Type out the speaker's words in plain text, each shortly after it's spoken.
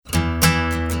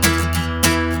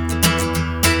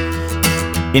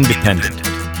Independent,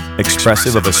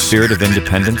 expressive of a spirit of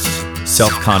independence,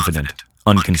 self-confident,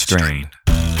 unconstrained.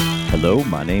 Hello,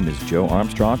 my name is Joe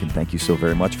Armstrong, and thank you so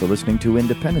very much for listening to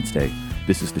Independence Day.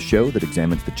 This is the show that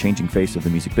examines the changing face of the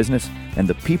music business and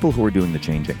the people who are doing the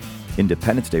changing.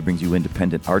 Independence Day brings you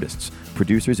independent artists,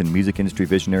 producers, and music industry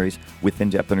visionaries with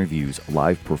in-depth interviews,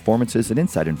 live performances, and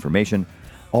inside information,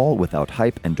 all without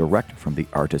hype and direct from the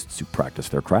artists who practice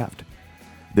their craft.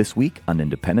 This week on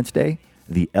Independence Day,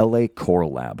 the LA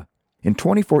Choral Lab. In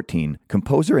 2014,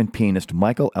 composer and pianist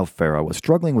Michael Alfera was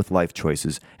struggling with life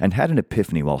choices and had an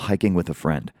epiphany while hiking with a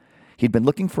friend. He'd been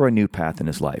looking for a new path in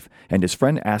his life, and his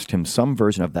friend asked him some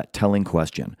version of that telling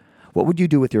question: what would you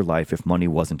do with your life if money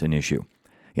wasn't an issue?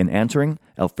 In answering,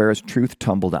 Alfera's truth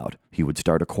tumbled out. He would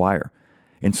start a choir.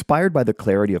 Inspired by the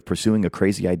clarity of pursuing a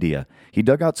crazy idea, he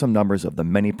dug out some numbers of the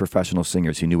many professional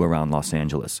singers he knew around Los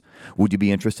Angeles. Would you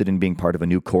be interested in being part of a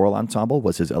new choral ensemble,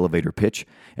 was his elevator pitch,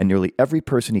 and nearly every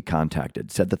person he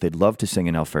contacted said that they'd love to sing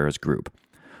in Alfera's group.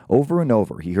 Over and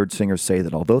over, he heard singers say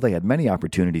that although they had many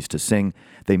opportunities to sing,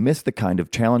 they missed the kind of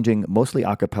challenging, mostly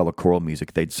a cappella choral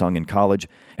music they'd sung in college,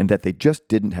 and that they just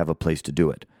didn't have a place to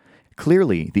do it.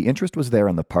 Clearly, the interest was there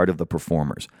on the part of the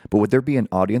performers, but would there be an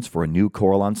audience for a new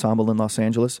choral ensemble in Los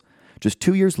Angeles? Just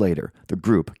 2 years later, the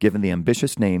group, given the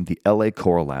ambitious name the LA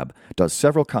Choral Lab, does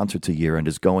several concerts a year and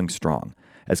is going strong.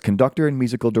 As conductor and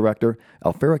musical director,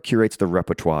 Alfera curates the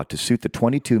repertoire to suit the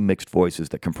 22 mixed voices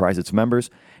that comprise its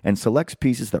members and selects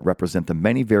pieces that represent the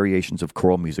many variations of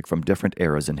choral music from different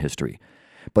eras in history.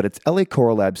 But it's LA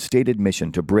Choral Lab's stated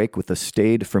mission to break with the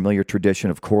staid, familiar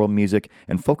tradition of choral music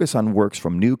and focus on works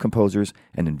from new composers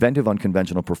and inventive,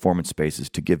 unconventional performance spaces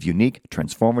to give unique,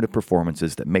 transformative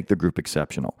performances that make the group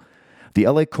exceptional. The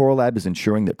LA Choral Lab is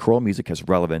ensuring that choral music has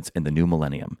relevance in the new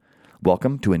millennium.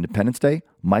 Welcome to Independence Day,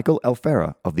 Michael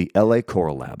Alfera of the LA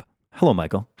Choral Lab. Hello,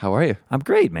 Michael. How are you? I'm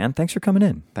great, man. Thanks for coming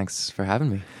in. Thanks for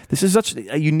having me. This is such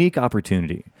a unique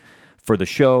opportunity for the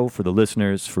show, for the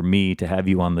listeners, for me to have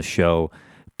you on the show.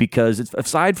 Because it's,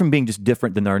 aside from being just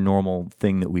different than our normal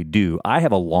thing that we do, I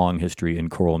have a long history in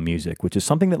choral music, which is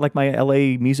something that like my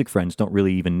LA music friends don't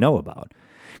really even know about.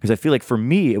 Because I feel like for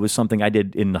me, it was something I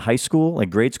did in high school, like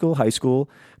grade school, high school,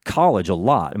 college a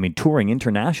lot. I mean, touring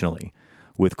internationally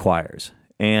with choirs.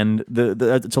 And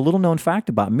it's a little known fact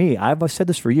about me. I've said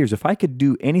this for years. If I could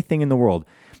do anything in the world,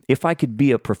 if I could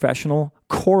be a professional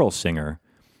choral singer,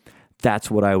 that's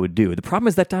what I would do. The problem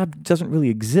is that job doesn't really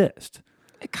exist.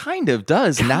 It kind of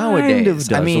does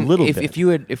nowadays. I mean,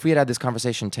 if we had this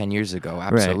conversation 10 years ago,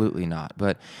 absolutely not.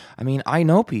 But I mean, I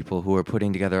know people who are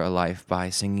putting together a life by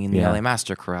singing in the LA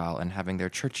Master Chorale and having their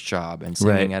church job and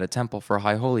singing at a temple for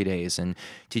High Holy Days and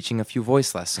teaching a few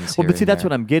voice lessons. Well, but see, that's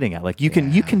what I'm getting at. Like you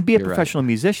can be a professional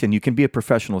musician, you can be a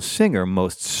professional singer,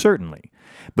 most certainly.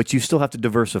 But you still have to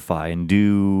diversify and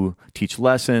teach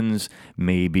lessons,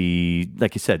 maybe,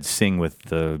 like you said, sing with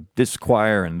this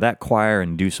choir and that choir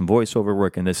and do some voiceover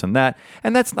work and this and that.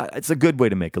 And it's a good way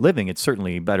to make a living. It's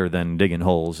certainly better than digging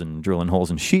holes and drilling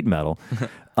holes in sheet metal.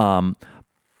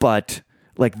 But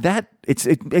like that,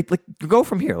 like go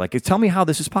from here. Like tell me how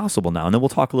this is possible now, and then we'll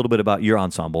talk a little bit about your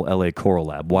ensemble, LA Choral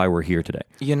Lab, why we're here today.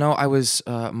 You know, I was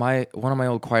one of my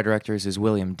old choir directors is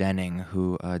William Denning,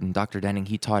 who Dr. Denning,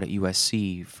 he taught at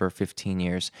USC for 15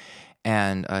 years,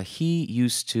 and he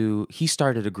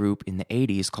started a group in the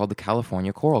 80s called the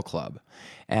California Choral Club,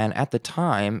 and at the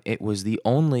time it was the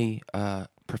only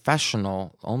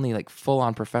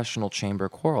full-on professional chamber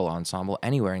choral ensemble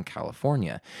anywhere in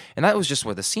California. And that was just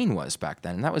where the scene was back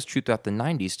then. And that was true throughout the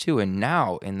 90s too. And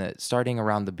now, starting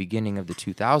around the beginning of the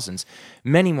 2000s,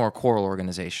 many more choral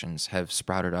organizations have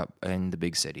sprouted up in the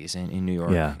big cities, in New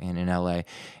York and in LA.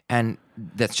 And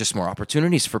that's just more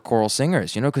opportunities for choral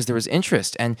singers, because there was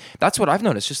interest. And that's what I've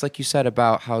noticed, just like you said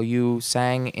about how you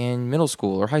sang in middle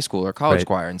school or high school or college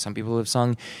choir, and some people have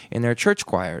sung in their church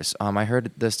choirs. I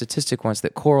heard the statistic once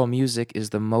that choral music is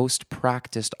the most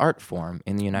practiced art form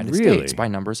in the United States by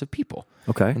numbers of people.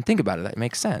 Okay. And think about it, that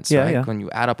makes sense, right? Yeah. When you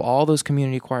add up all those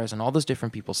community choirs and all those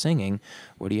different people singing,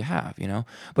 what do you have,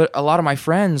 But a lot of my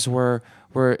friends were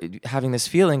having this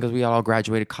feeling because we all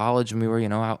graduated college and we were,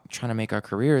 out trying to make our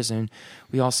careers, and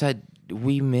we all said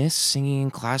we miss singing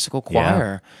in classical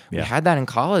choir. Yeah. We had that in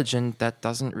college, and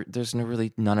there's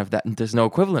no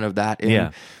equivalent of that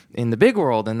in the big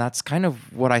world, and that's kind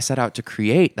of what I set out to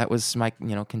create. That was my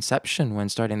conception when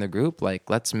starting the group. Like,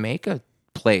 let's make a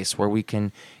place where we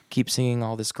can keep singing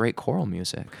all this great choral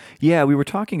music. Yeah, we were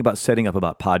talking about setting up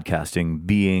about podcasting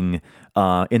being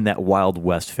in that Wild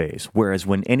West phase, whereas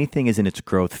when anything is in its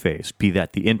growth phase, be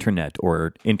that the internet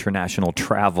or international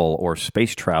travel or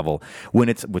space travel,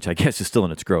 which I guess is still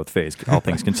in its growth phase, all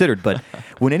things considered, but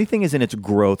when anything is in its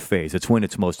growth phase, it's when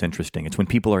it's most interesting. It's when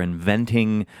people are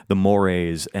inventing the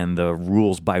mores and the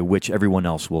rules by which everyone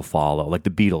else will follow, like the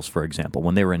Beatles, for example,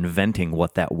 when they were inventing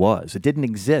what that was. It didn't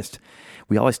exist.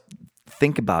 We always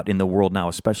think about in the world now,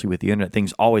 especially with the internet,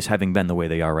 things always having been the way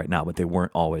they are right now, but they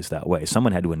weren't always that way.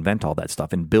 Someone had to invent all that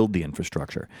stuff and build the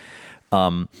infrastructure.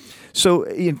 So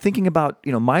in thinking about,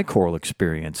 my choral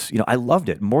experience, I loved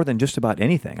it more than just about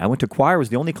anything. I went to choir. It was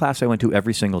the only class I went to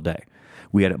every single day.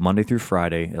 We had it Monday through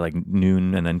Friday, like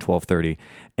noon and then 12:30.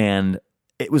 And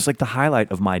it was like the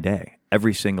highlight of my day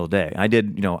every single day. I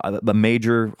did, a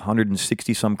major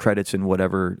 160 some credits in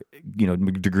whatever,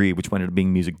 degree, which ended up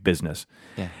being music business.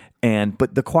 Yeah.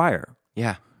 But the choir,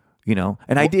 Yeah.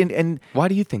 I didn't, and Why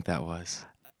do you think that was?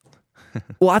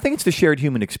 well, I think it's the shared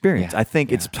human experience. Yeah, I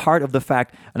think it's part of the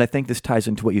fact, and I think this ties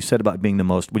into what you said about being the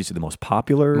most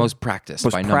popular? Most practiced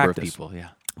by number of people, yeah.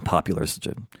 Popular is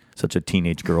such a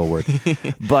teenage girl word.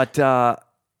 But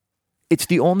it's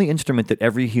the only instrument that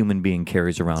every human being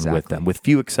carries around with them, with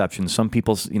few exceptions. Some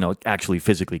people, actually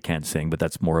physically can't sing, but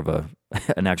that's more of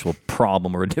an actual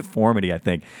problem or a deformity, I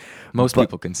think. Most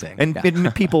people can sing. And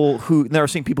people there are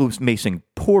people who may sing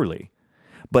poorly,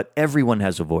 but everyone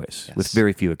has a voice, with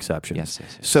very few exceptions.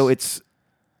 Yes. So it's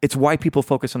why people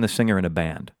focus on the singer in a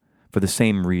band. For the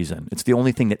same reason. It's the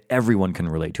only thing that everyone can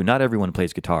relate to. Not everyone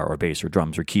plays guitar or bass or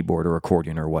drums or keyboard or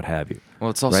accordion or what have you. Well,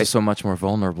 it's also so much more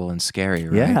vulnerable and scary,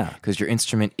 right? Yeah. Because your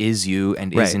instrument is you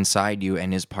and is inside you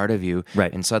and is part of you.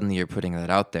 Right. And suddenly you're putting that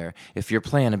out there. If you're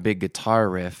playing a big guitar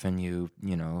riff and you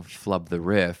flub the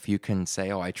riff, you can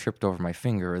say, I tripped over my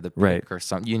finger or the pick or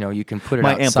something. You can put it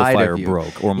outside amplifier of you.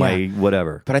 broke or my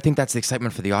whatever. But I think that's the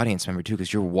excitement for the audience member too,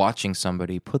 because you're watching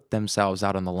somebody put themselves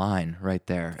out on the line right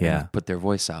there and put their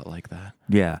voice out like that.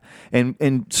 Yeah.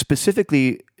 And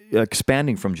specifically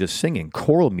expanding from just singing,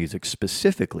 choral music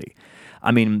specifically.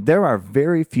 I mean, there are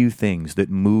very few things that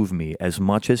move me as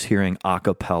much as hearing a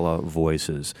cappella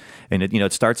voices. And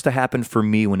it starts to happen for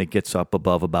me when it gets up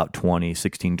above about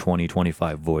 16, 20,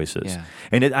 25 voices. Yeah.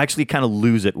 And it actually kind of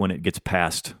lose it when it gets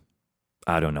past,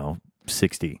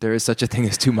 60. There is such a thing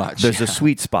as too much. There's a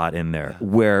sweet spot in there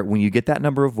where when you get that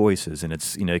number of voices, and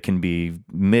it's, it can be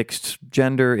mixed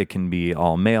gender, it can be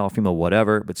all male, female,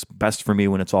 whatever. But it's best for me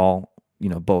when it's all,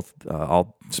 both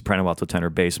all soprano, alto, tenor,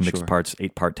 bass, mixed parts,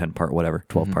 8-part, 10-part, whatever,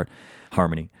 12-part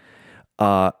harmony.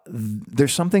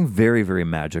 There's something very, very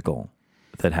magical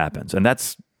that happens, and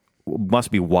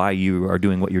must be why you are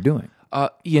doing what you're doing.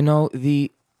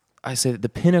 I say that the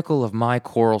pinnacle of my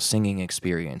choral singing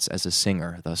experience as a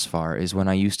singer thus far is when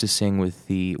I used to sing with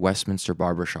the Westminster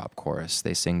Barbershop Chorus.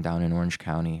 They sing down in Orange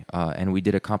County, and we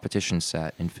did a competition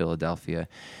set in Philadelphia,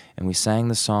 and we sang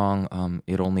the song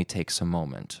 "It Only Takes a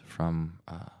Moment" from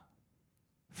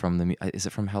is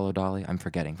it from Hello Dolly? I'm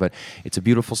forgetting, but it's a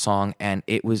beautiful song, and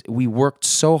we worked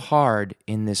so hard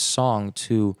in this song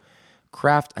to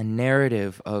craft a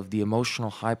narrative of the emotional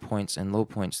high points and low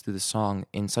points through the song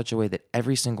in such a way that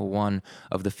every single one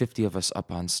of the 50 of us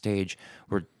up on stage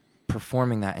were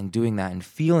performing that and doing that and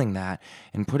feeling that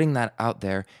and putting that out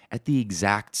there at the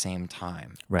exact same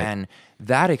time. Right. And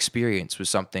that experience was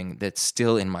something that's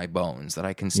still in my bones, that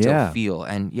I can still feel.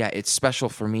 And it's special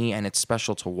for me, and it's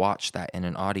special to watch that in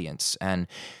an audience. And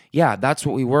that's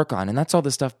what we work on. And that's all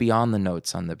the stuff beyond the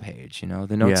notes on the page.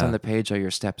 The notes on the page are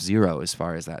your step 0 as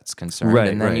far as that's concerned. Right,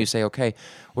 and then you say, okay,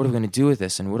 what are we going to do with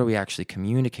this? And what are we actually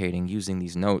communicating using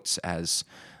these notes as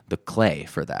the clay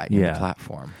for that, the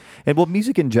platform? And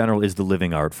music in general is the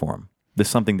living art form. This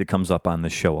is something that comes up on the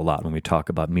show a lot when we talk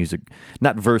about music,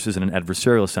 not versus in an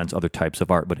adversarial sense, other types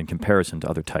of art, but in comparison to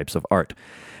other types of art.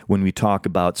 When we talk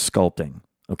about sculpting,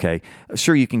 okay,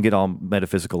 sure, you can get all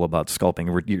metaphysical about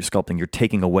sculpting. You're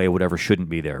taking away whatever shouldn't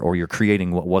be there, or you're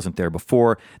creating what wasn't there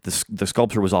before. The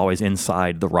sculpture was always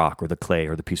inside the rock or the clay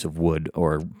or the piece of wood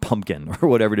or pumpkin or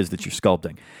whatever it is that you're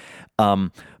sculpting.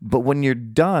 But when you're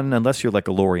done, unless you're like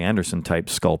a Laurie Anderson type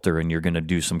sculptor and you're going to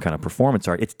do some kind of performance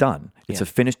art, it's done. It's a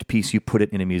finished piece. You put it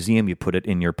in a museum, you put it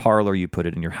in your parlor, you put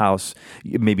it in your house.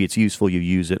 Maybe it's useful, you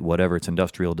use it, whatever. It's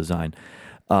industrial design.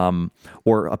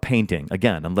 Or a painting.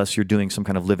 Again, unless you're doing some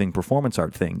kind of living performance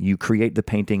art thing, you create the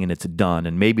painting and it's done.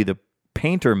 And maybe the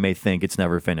painter may think it's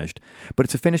never finished, but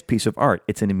it's a finished piece of art.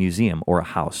 It's in a museum or a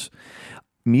house.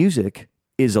 Music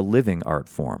is a living art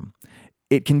form.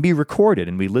 It can be recorded,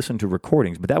 and we listen to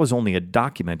recordings, but that was only a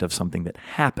document of something that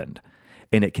happened.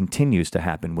 And it continues to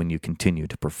happen when you continue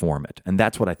to perform it. And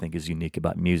that's what I think is unique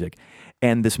about music.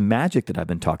 And this magic that I've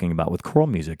been talking about with choral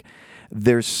music,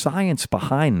 there's science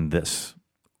behind this.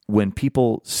 When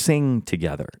people sing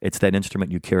together, it's that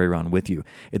instrument you carry around with you.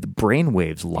 The brain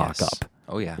waves lock up.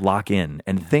 Oh, yeah. Lock in,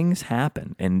 and things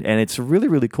happen. And it's a really,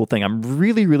 really cool thing. I'm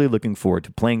really, really looking forward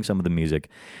to playing some of the music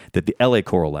that the LA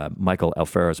Choral Lab, Michael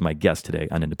Alfera is my guest today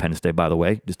on Independence Day, by the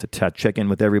way, just to check in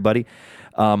with everybody.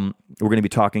 We're going to be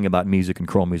talking about music and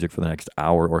choral music for the next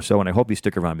hour or so, and I hope you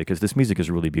stick around because this music is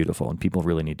really beautiful, and people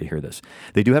really need to hear this.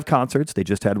 They do have concerts. They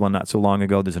just had one not so long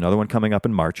ago. There's another one coming up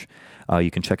in March.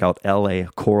 You can check out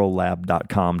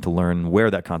lachorallab.com to learn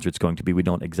where that concert's going to be. We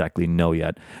don't exactly know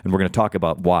yet, and we're going to talk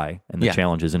about why and the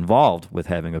challenges involved with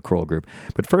having a choral group.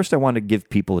 But first, I want to give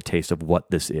people a taste of what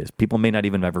this is. People may not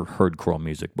even have ever heard choral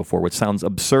music before, which sounds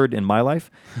absurd in my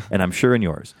life, and I'm sure in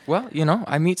yours. Well,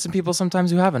 I meet some people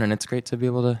sometimes who haven't, and it's great to be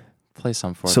able to play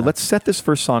some for them. So let's set this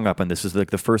first song up, and this is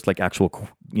like the first actual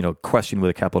question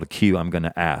with a capital Q I'm going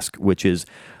to ask, which is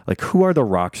who are the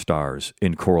rock stars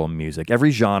in choral music? Every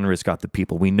genre's got the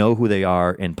people. We know who they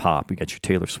are in pop. You got your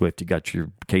Taylor Swift, you got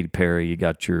your Katy Perry, you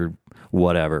got your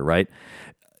whatever, right?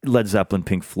 Led Zeppelin,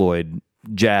 Pink Floyd,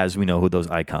 jazz, we know who those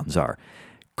icons are.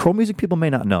 Choral music people may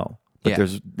not know. But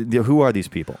who are these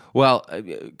people? Well,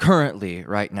 currently,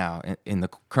 right now, in the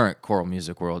current choral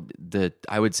music world,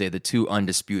 I would say the two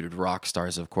undisputed rock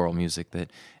stars of choral music that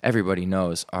everybody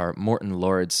knows are Morton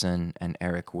Lauridsen and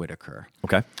Eric Whitacre.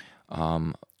 Okay.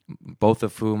 Both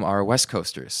of whom are West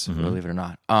Coasters, believe it or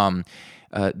not.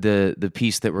 The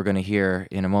piece that we're going to hear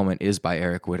in a moment is by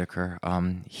Eric Whitacre.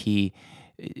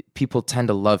 People tend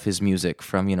to love his music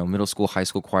from middle school, high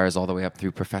school choirs all the way up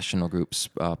through professional groups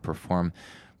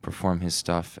perform his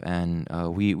stuff, and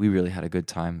we really had a good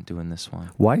time doing this one.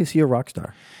 Why is he a rock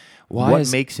star? What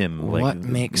makes him? What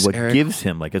gives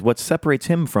him? What separates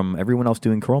him from everyone else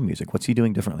doing choral music? What's he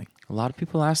doing differently? A lot of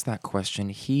people ask that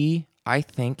question. I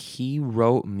think he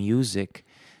wrote music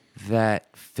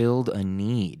that filled a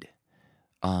need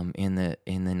in the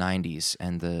 90s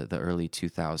and the early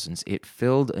 2000s. It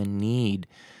filled a need.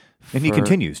 And he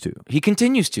continues to.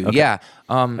 Okay. Yeah.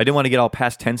 I didn't want to get all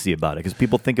past tensey about it because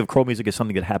people think of choral music as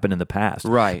something that happened in the past.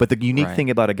 Right. But the unique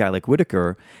thing about a guy like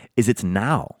Whitacre is it's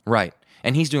now. Right.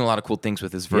 And he's doing a lot of cool things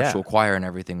with his virtual choir and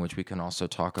everything, which we can also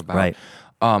talk about. Right.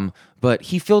 But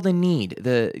he filled a need.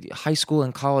 The high school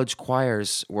and college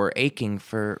choirs were aching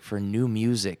for new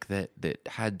music that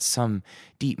had some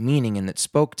deep meaning and that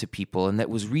spoke to people and that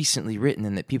was recently written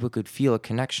and that people could feel a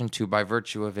connection to by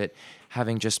virtue of it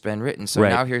having just been written. So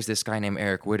now here's this guy named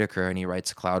Eric Whitacre, and he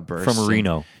writes Cloudburst. From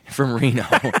Reno.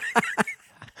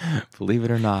 Believe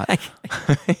it or not.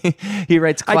 He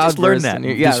writes Cloudburst. I just learned that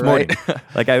this morning.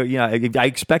 I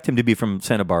expect him to be from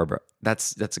Santa Barbara.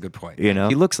 That's a good point. He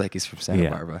looks like he's from Santa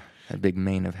Barbara. That big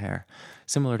mane of hair,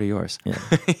 similar to yours.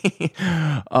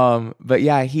 Yeah. But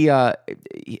yeah, he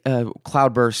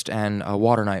Cloudburst and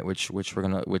Water Night, which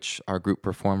our group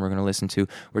performed, we're gonna listen to,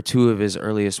 were two of his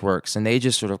earliest works, and they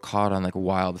just sort of caught on like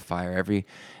wildfire.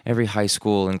 Every high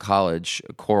school and college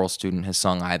choral student has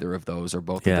sung either of those or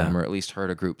both of them, or at least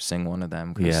heard a group sing one of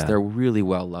them, because they're really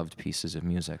well-loved pieces of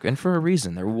music. And for a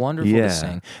reason. They're wonderful to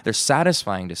sing. They're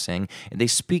satisfying to sing. And they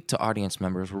speak to audience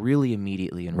members really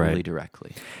immediately and really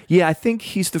directly. Yeah, I think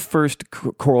he's the first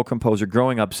choral composer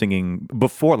growing up singing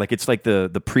before, it's like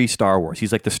the pre-Star Wars.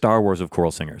 He's like the Star Wars of choral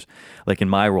singers. Like in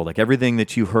my world, everything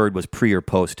that you heard was pre or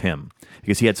post him,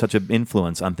 because he had such an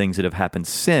influence on things that have happened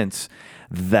since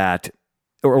that...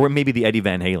 Or maybe the Eddie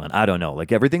Van Halen. I don't know.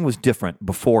 Everything was different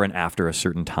before and after a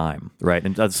certain time, right?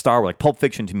 And Star Wars, Pulp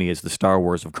Fiction to me is the Star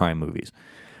Wars of crime movies,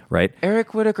 right?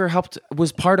 Eric Whitacre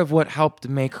was part of what helped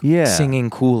make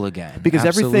singing cool again. Because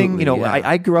everything,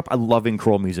 I grew up loving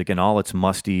choral music and all its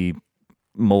musty,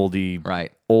 moldy,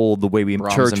 old, the way we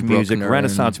church music,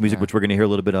 Renaissance music, which we're going to hear a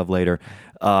little bit of later,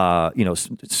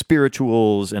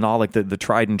 spirituals and all the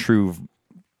tried and true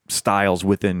styles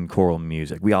within choral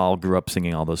music. We all grew up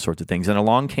singing all those sorts of things. And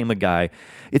along came a guy,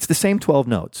 it's the same 12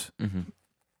 notes. Mm-hmm.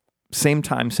 Same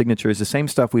time signatures, the same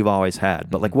stuff we've always had.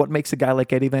 But what makes a guy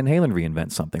like Eddie Van Halen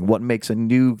reinvent something? What makes a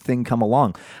new thing come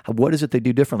along? What is it they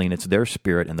do differently? And it's their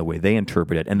spirit and the way they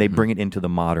interpret it, and they bring it into the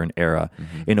modern era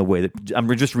in a way that,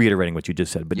 I'm just reiterating what you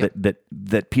just said, but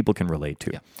that people can relate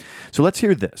to. Yeah. So let's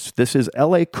hear this. This is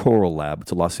LA Choral Lab.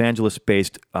 It's a Los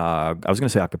Angeles-based, I was going to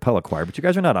say a cappella choir, but you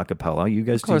guys are not a cappella. You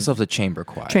guys call yourselves a chamber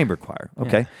choir. Chamber choir,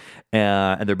 okay.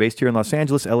 Yeah. And they're based here in Los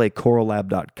Angeles,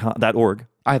 lachorallab.org.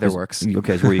 Either works.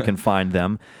 Okay, is where you can find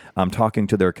them. I'm talking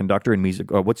to their conductor and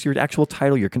music. What's your actual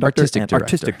title? Your conductor?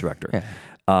 Artistic director.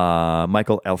 Yeah.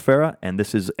 Michael Alfera, and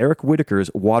this is Eric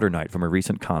Whitacre's Water Night from a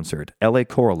recent concert, LA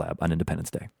Choral Lab on Independence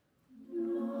Day.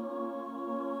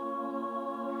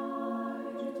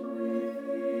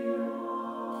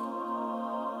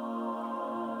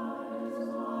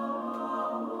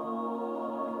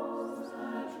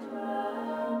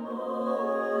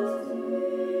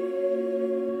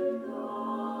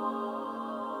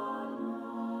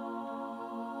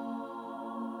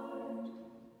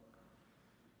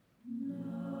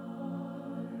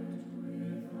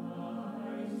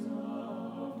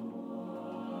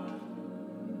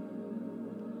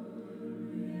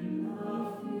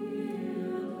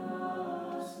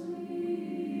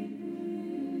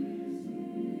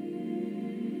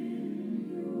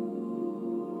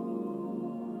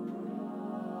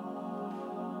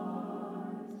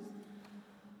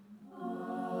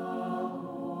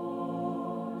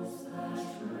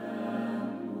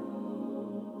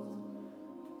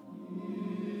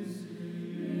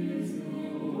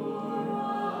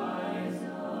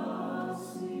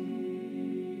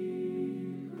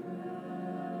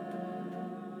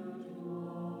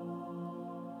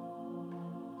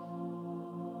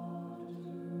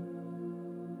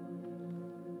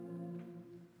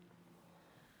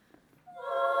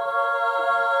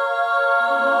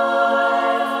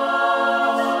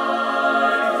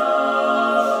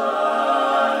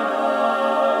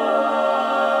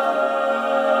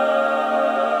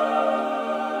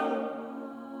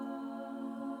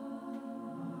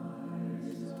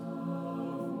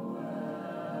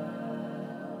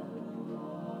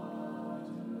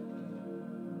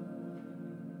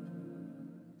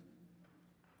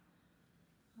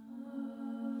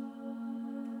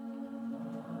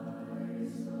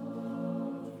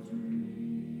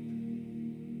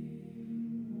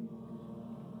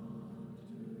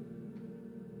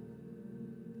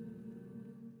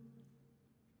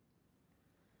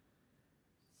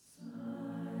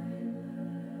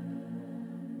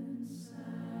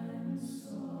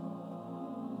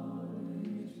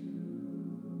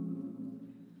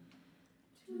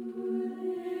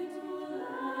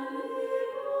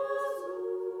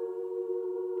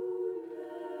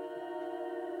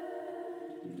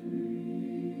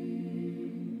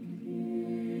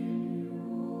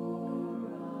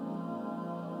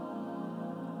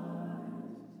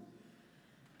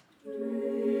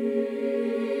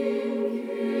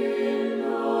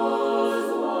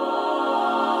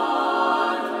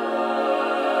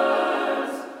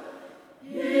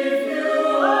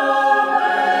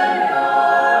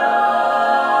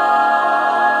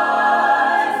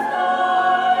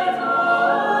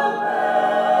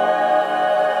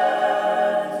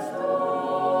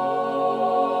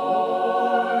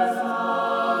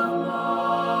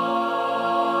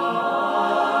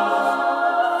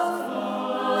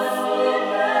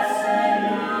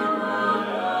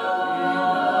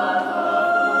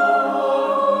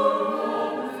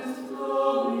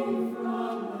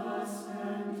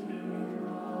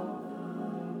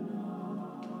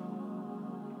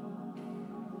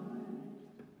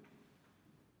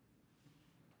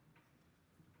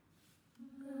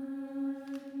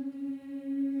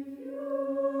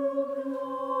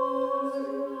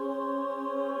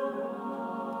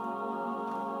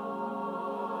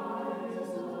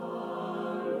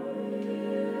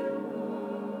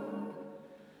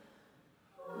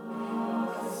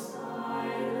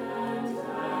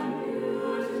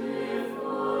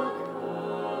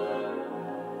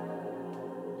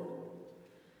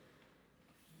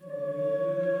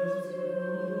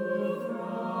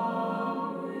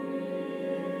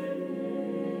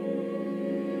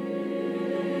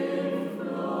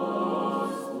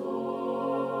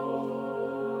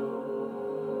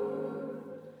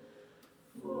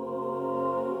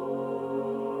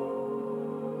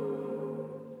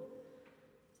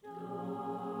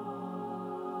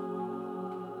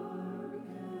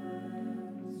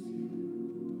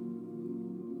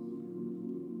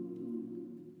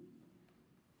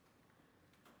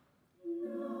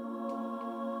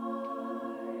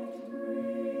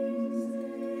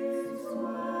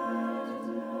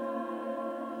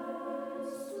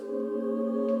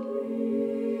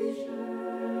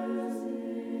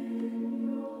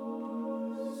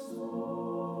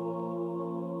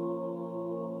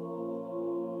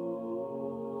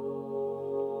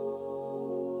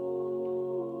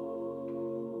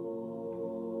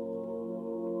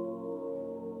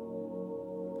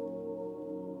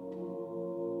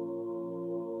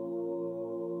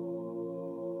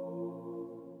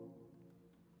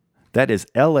 That is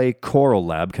LA Choral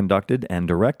Lab, conducted and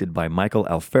directed by Michael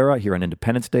Alfera here on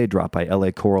Independence Day. Drop by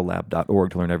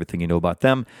lachorallab.org to learn everything you know about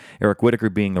them. Eric Whitaker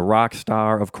being the rock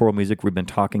star of choral music. We've been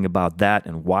talking about that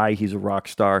and why he's a rock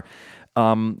star.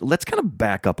 Let's kind of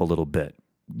back up a little bit.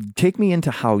 Take me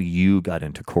into how you got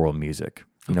into choral music.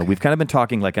 You know, we've kind of been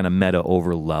talking like on a meta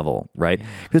over level, right?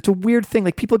 Because it's a weird thing.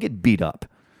 Like, people get beat up.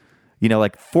 You know,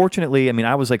 like, fortunately, I mean,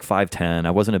 I was like 5'10".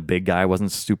 I wasn't a big guy. I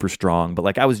wasn't super strong. But,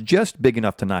 like, I was just big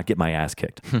enough to not get my ass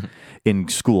kicked in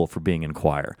school for being in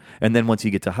choir. And then once you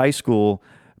get to high school,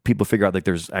 people figure out, like,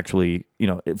 there's actually, you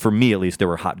know, for me at least, there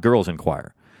were hot girls in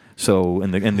choir. So,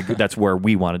 and that's where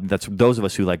we wanted, that's those of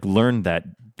us who, like, learned that,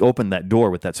 opened that door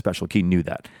with that special key knew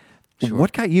that. Sure.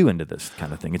 What got you into this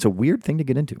kind of thing? It's a weird thing to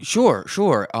get into. Sure.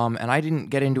 And I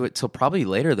didn't get into it till probably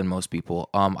later than most people.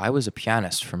 I was a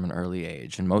pianist from an early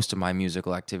age, and most of my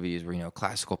musical activities were,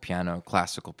 classical piano.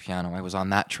 I was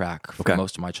on that track for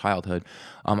most of my childhood.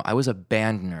 I was a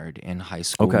band nerd in high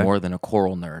school more than a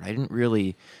choral nerd. I didn't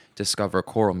really discover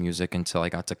choral music until I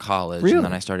got to college, and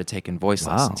then I started taking voice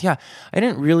lessons. Yeah, I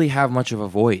didn't really have much of a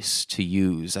voice to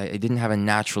use. I didn't have a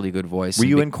naturally good voice. Were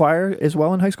you in choir as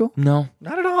well in high school? No.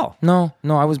 Not at all? No,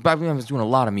 I was doing a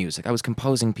lot of music. I was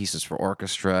composing pieces for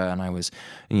orchestra, and I was,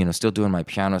 still doing my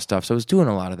piano stuff. So I was doing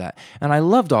a lot of that, and I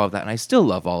loved all of that, and I still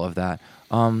love all of that.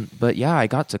 But yeah, I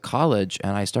got to college,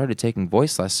 and I started taking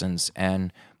voice lessons,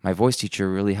 and my voice teacher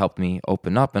really helped me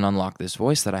open up and unlock this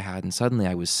voice that I had. And suddenly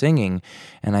I was singing,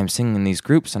 and I'm singing in these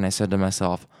groups, and I said to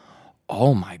myself,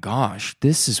 oh my gosh,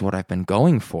 this is what I've been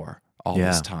going for all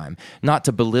this time. Not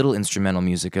to belittle instrumental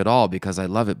music at all, because I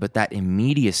love it, but that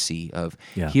immediacy of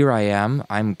here I am,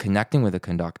 I'm connecting with a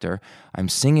conductor, I'm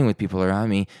singing with people around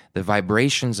me, the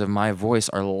vibrations of my voice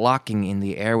are locking in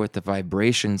the air with the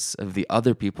vibrations of the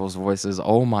other people's voices.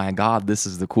 Oh my God, this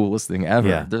is the coolest thing ever.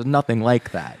 Yeah. There's nothing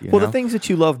like that. You know? The things that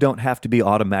you love don't have to be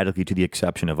automatically to the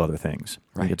exception of other things.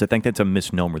 Right. I think that's a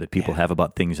misnomer that people have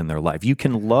about things in their life. You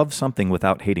can love something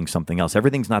without hating something else.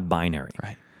 Everything's not binary.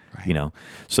 Right.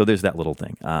 So there's that little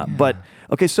thing. But,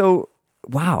 okay, so,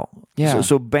 wow. Yeah.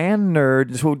 So band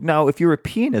nerd. So now, if you're a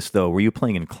pianist, though, were you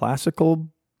playing in classical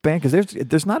band? Because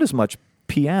there's not as much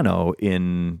piano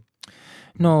in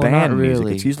No, band not music.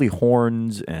 really. It's usually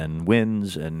horns and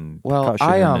winds and Well,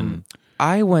 percussion.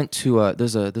 I went to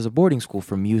there's a boarding school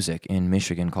for music in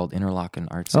Michigan called Interlochen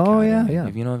Arts Oh, Academy. yeah.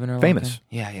 If you know of Interlochen? Famous.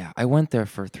 Yeah. I went there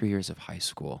for 3 years of high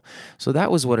school. So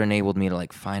that was what enabled me to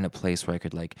like find a place where I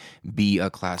could like be a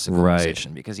classical Right.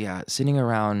 musician. Because sitting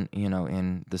around,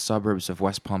 in the suburbs of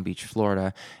West Palm Beach,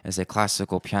 Florida as a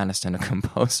classical pianist and a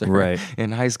composer Right.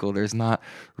 in high school, there's not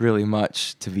really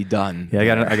much to be done. Yeah,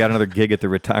 I got another gig at the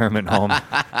retirement home.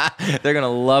 They're going to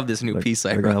love this new piece I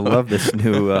They're wrote. going to love this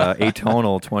new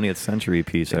atonal 20th century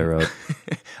piece I wrote.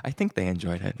 I think they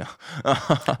enjoyed it.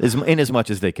 No. In as much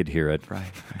as they could hear it.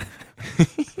 Right. I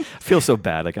feel so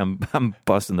bad. Like I'm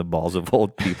busting the balls of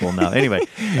old people now. Anyway,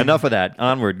 enough of that.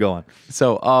 Onward, go on.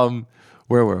 So,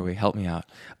 where were we? Help me out.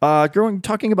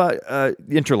 Talking about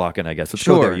Interlochen, I guess. Let's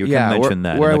go there. You can mention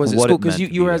that. Where and, I was at what school, it because meant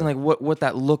to you be were there. asking like what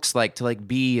that looks like to like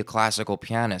be a classical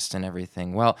pianist and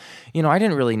everything. Well, I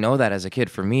didn't really know that as a kid.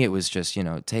 For me, it was just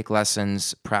take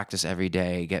lessons, practice every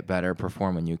day, get better,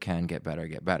 perform when you can, get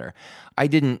better. I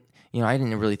didn't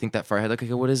really think that far ahead. Like,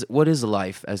 okay, what is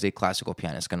life as a classical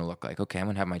pianist going to look like? Okay, I'm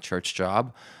going to have my church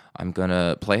job. I'm going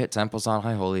to play at temples on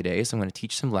high holy days. I'm going to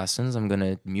teach some lessons. I'm going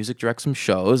to music direct some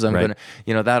shows. I'm Right.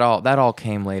 going to, that all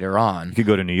came later on. You could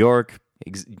go to New York,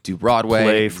 Do Broadway.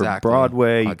 play for exactly.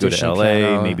 Broadway. You go to Audition LA,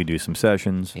 piano. maybe do some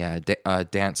sessions. Yeah,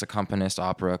 dance accompanist,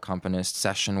 opera accompanist,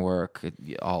 session work,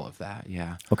 all of that.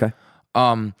 Yeah. Okay.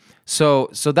 So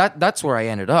that's where I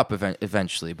ended up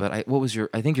eventually. But what was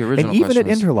I think your original And even question at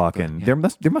was, Interlochen,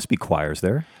 there must be choirs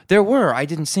there. there were. I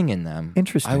didn't sing in them.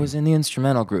 Interesting. I was in the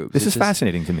instrumental group. This is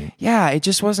fascinating to me. Yeah, it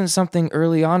just wasn't something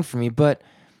early on for me, but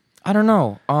I don't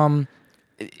know.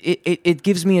 It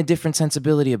gives me a different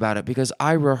sensibility about it because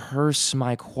I rehearse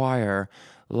my choir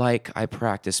like I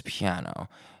practice piano.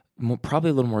 Probably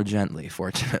a little more gently,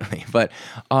 fortunately. But,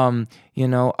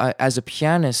 as a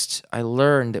pianist, I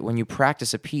learned that when you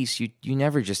practice a piece, you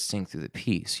never just sing through the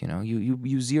piece.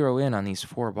 You zero in on these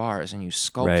 4 bars and you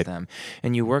sculpt Right. them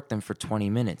and you work them for 20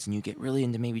 minutes and you get really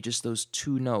into maybe just those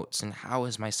 2 notes and how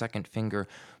is my second finger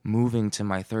moving to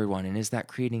my third one and is that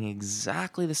creating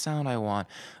exactly the sound I want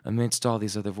amidst all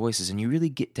these other voices, and you really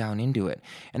get down into it.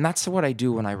 And that's what I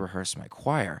do when I rehearse my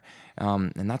choir.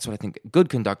 And that's what I think good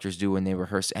conductors do when they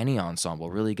rehearse any ensemble,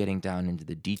 really getting down into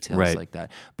the details Right. like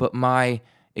that. But my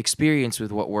experience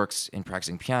with what works in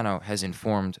practicing piano has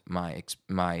informed my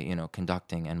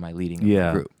conducting and my leading of Yeah.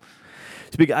 the group.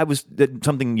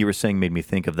 Something you were saying made me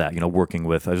think of that. Working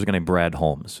with, I was going to Brad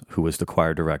Holmes, who was the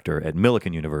choir director at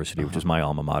Millikan University, which is my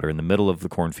alma mater, in the middle of the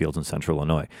cornfields in central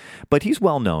Illinois. But he's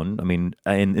well known. I mean,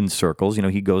 in circles.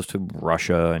 He goes to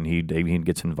Russia and he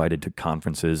gets invited to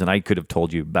conferences. And I could have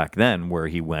told you back then where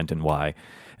he went and why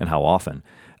and how often.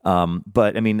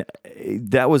 But I mean,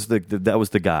 that was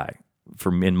the guy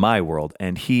in my world,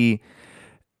 and he.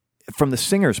 From the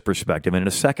singer's perspective, and in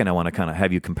a second, I want to kind of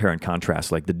have you compare and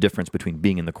contrast, like the difference between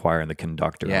being in the choir and the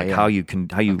conductor, how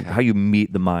you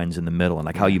meet the minds in the middle, and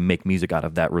like how you make music out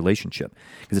of that relationship,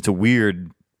 because it's a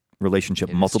weird relationship,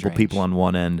 It is multiple strange. people on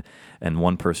one end and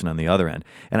one person on the other end.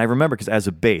 And I remember because as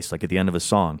a bass, like at the end of a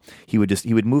song, he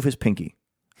would move his pinky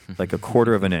like a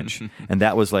quarter of an inch, and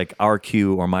that was like our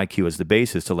cue or my cue as the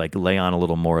bassist to like lay on a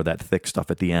little more of that thick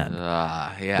stuff at the end.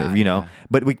 Yeah.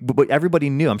 But everybody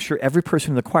knew. I'm sure every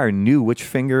person in the choir knew which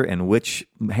finger and which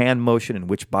hand motion and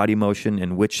which body motion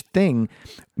and which thing,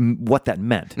 what that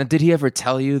meant. Now, did he ever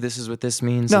tell you this is what this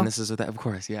means No. and this is what that? Of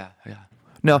course, yeah.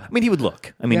 No, I mean he would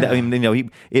look. Yeah.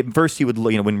 At first he would,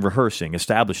 when rehearsing,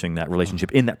 establishing that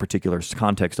relationship in that particular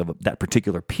context of that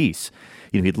particular piece.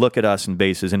 He'd look at us and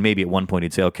basses, and maybe at one point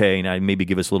he'd say, "Okay, now maybe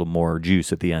give us a little more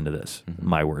juice at the end of this."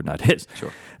 My word, not his.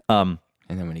 Sure. And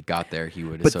then when he got there, he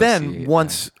would. But then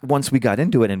associate once we got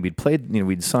into it and we'd played,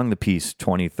 we'd sung the piece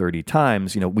 20, 30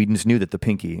 times. We just knew that the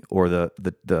pinky or the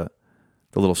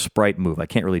little sprite move. I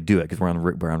can't really do it because we're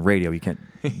on radio. You can't.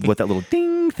 What that little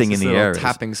ding thing in the air is.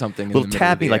 tapping something. In Little the middle of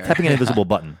tapping, the like air. tapping an invisible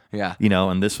button. Yeah.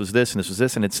 And this was this, and this was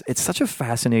this, and it's such a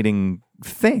fascinating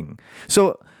thing.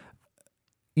 So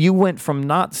you went from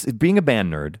not being a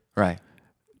band nerd, Right.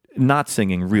 not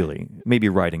singing really, maybe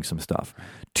writing some stuff,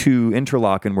 to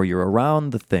Interlochen where you're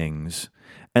around the things,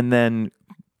 and then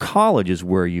college is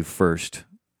where you first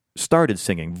started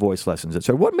singing voice lessons.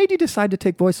 So what made you decide to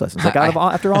take voice lessons? Like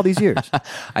after all these years?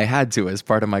 I had to as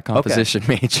part of my composition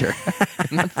major.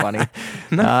 Not funny.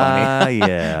 Not funny.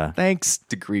 Yeah. Thanks,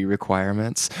 degree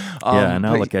requirements. Yeah,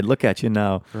 now but- look at you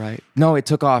now. Right. No, it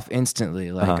took off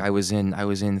instantly. Like Uh-huh. I was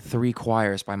in 3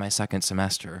 choirs by my second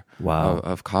semester Wow.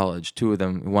 of college.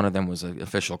 One of them was an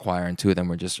official choir, and 2 of them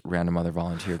were just random other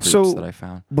volunteer groups So that I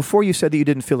found. before you said that you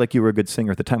didn't feel like you were a good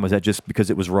singer at the time, was that just because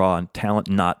it was raw and talent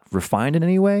not refined in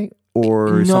any way?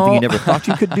 or something you never thought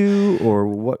you could do, or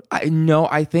what?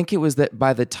 I think it was that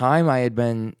by the time I had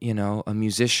been, a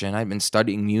musician, I'd been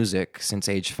studying music since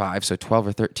age 5, so 12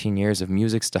 or 13 years of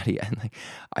music study, and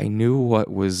I knew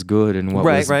what was good and what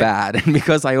was bad, and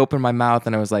because I opened my mouth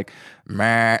and I was like,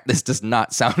 "Meh, this does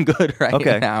not sound good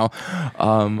now."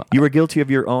 You were guilty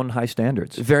of your own high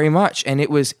standards. Very much, and it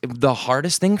was the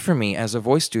hardest thing for me as a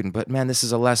voice student. But man, this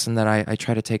is a lesson that I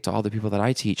try to take to all the people that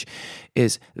I teach,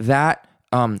 is that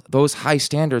those high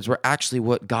standards were actually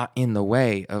what got in the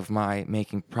way of my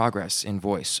making progress in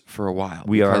voice for a while.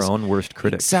 We are our own worst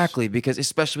critics. Exactly, because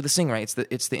especially with the singing, right?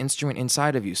 It's the instrument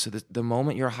inside of you. So the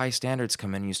moment your high standards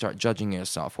come in, you start judging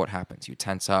yourself. What happens? You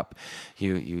tense up,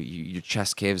 your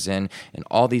chest caves in, and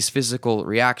all these physical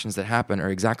reactions that happen are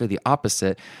exactly the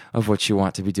opposite of what you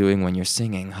want to be doing when you're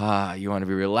singing. You want to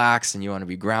be relaxed and you want to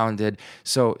be grounded.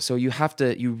 So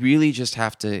you really just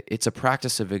have to. It's a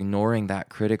practice of ignoring that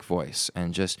critic voice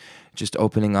and just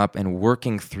opening up and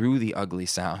working through the ugly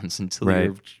sounds until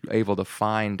you're able to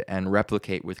find and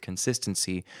replicate with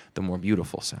consistency the more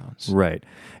beautiful sounds. Right.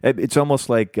 It's almost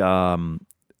like an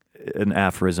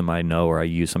aphorism I know or I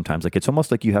use sometimes. Like, it's almost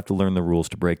like you have to learn the rules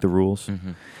to break the rules.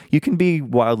 Mm-hmm. You can be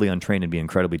wildly untrained and be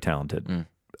incredibly talented.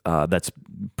 That's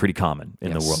pretty common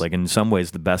in the world. Like, in some ways,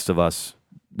 the best of us,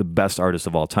 the best artists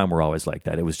of all time were always like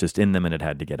that. It was just in them and it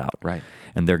had to get out. Right.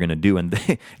 And they're going to do, and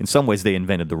in some ways they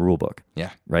invented the rule book. Yeah.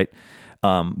 Right.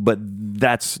 But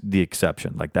that's the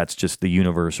exception. Like, that's just the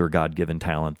universe or God-given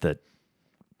talent that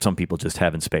some people just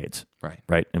have in spades. Right.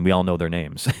 Right. And we all know their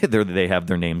names. They have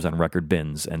their names on record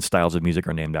bins and styles of music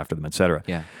are named after them, etc.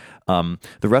 Yeah.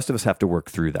 The rest of us have to work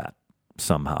through that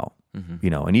somehow,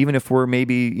 and even if we're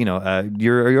maybe,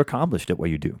 you're accomplished at what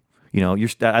you do.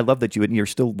 I love that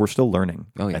we're still learning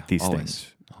at these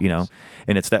things,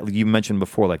 and it's that you mentioned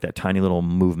before, like that tiny little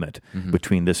movement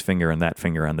between this finger and that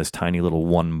finger on this tiny little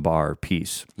 1-bar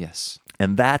piece. Yes.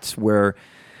 And that's where,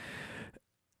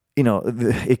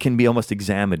 it can be almost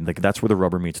examined. Like, that's where the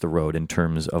rubber meets the road in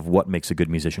terms of what makes a good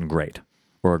musician great,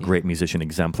 or a great musician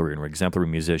exemplary, or exemplary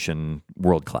musician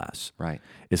world class. Right.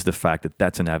 Is the fact that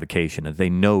that's an avocation and they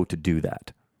know to do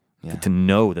that. Yeah. To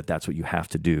know that that's what you have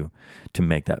to do to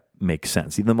make that make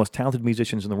sense. Even the most talented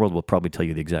musicians in the world will probably tell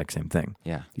you the exact same thing.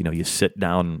 Yeah. You sit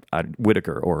down at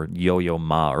Whitaker or Yo-Yo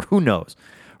Ma or who knows,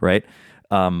 right?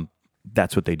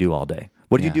 That's what they do all day.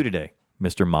 What did you do today,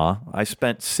 Mr. Ma? I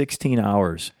spent 16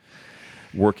 hours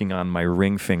working on my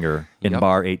ring finger in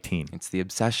bar 18. It's the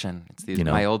obsession.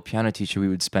 My old piano teacher, we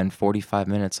would spend 45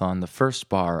 minutes on the first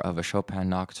bar of a Chopin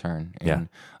nocturne in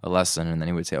a lesson, and then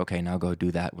he would say, okay, now go do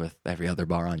that with every other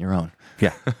bar on your own.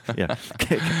 Yeah.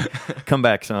 Come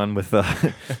back, son, with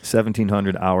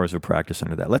 1,700 hours of practice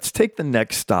under that. Let's take the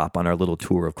next stop on our little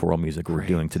tour of choral music we're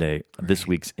doing today, this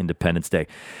week's Independence Day.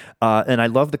 And I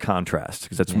love the contrast,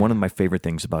 because that's one of my favorite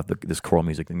things about this choral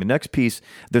music thing. The next piece,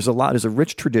 there's a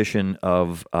rich tradition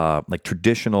of like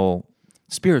traditional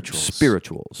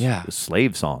spirituals, the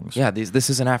slave songs. Yeah, this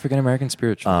is an African American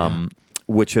spiritual,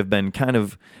 which have been kind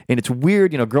of, and it's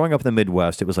weird, growing up in the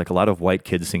Midwest, it was like a lot of white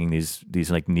kids singing these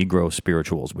like Negro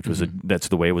spirituals, which was that's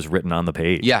the way it was written on the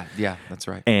page. Yeah, that's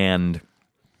right. And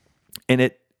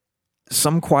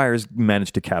some choirs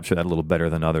managed to capture that a little better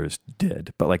than others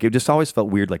did, but like it just always felt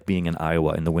weird, like being in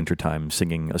Iowa in the wintertime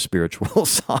singing a spiritual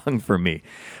song for me.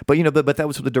 But but that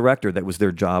was the director. That was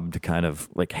their job to kind of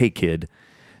like, hey kid,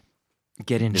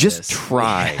 get into just this.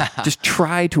 Just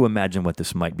try to imagine what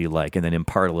this might be like, and then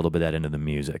impart a little bit of that into the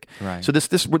music. Right. So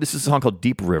this is a song called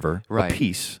Deep River, right. A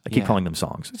piece. I keep calling them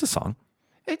songs. It's a song.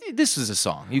 This is a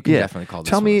song. You can definitely call this.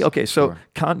 Tell me, okay, so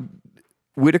sure.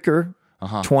 Whitaker,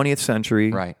 20th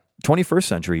century, right? 21st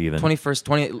century even. 21st,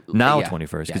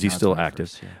 21st, because he's still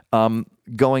active. Yeah.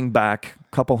 Going back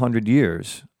a couple hundred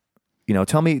years,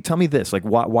 tell me this, like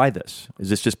why this? Is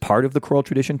this just part of the choral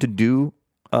tradition to do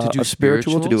a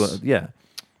spiritual,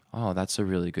 Oh, that's a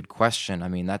really good question. I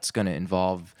mean, that's going to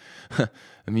involve a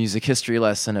music history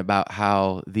lesson about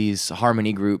how these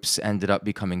harmony groups ended up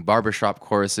becoming barbershop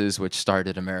choruses, which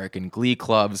started American glee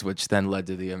clubs, which then led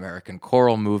to the American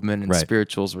choral movement, and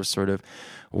spirituals were sort of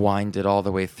winded all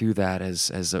the way through that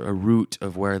as a root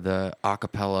of where the a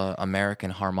cappella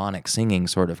American harmonic singing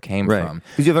sort of came from.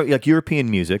 Because you have like European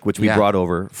music, which we brought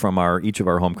over from each of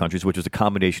our home countries, which was a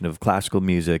combination of classical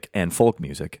music and folk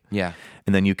music. Yeah.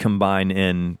 And then you combine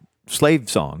in slave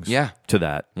songs to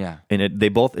that. Yeah. And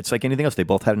it's like anything else. They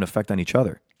both had an effect on each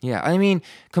other. Yeah, I mean,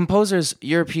 composers,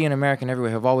 European, American,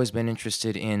 everywhere, have always been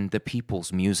interested in the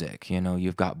people's music. You know,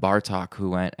 you've got Bartók,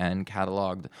 who went and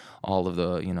cataloged all of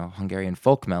the, Hungarian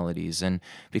folk melodies, and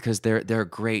because they're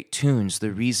great tunes.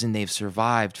 The reason they've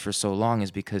survived for so long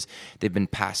is because they've been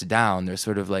passed down. They're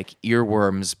sort of like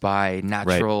earworms by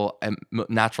natural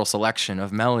selection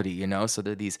of melody. So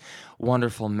they're these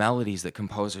wonderful melodies that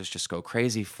composers just go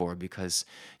crazy for because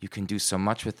you can do so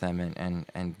much with them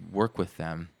and work with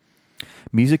them.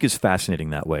 Music is fascinating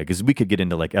that way because we could get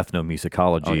into like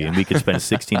ethnomusicology and we could spend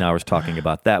 16 hours talking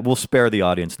about that. We'll spare the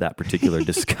audience that particular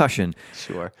discussion.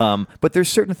 Sure. But there's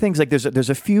certain things like there's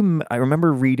a few. I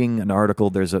remember reading an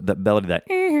article. There's that melody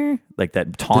like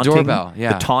that taunting. The doorbell.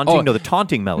 Yeah. The taunting. The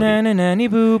taunting melody. Na na na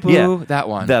boo boo. Yeah. That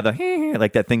one. The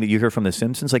like that thing that you hear from The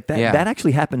Simpsons. Like that. Yeah. That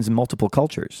actually happens in multiple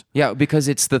cultures. Yeah, because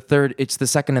it's the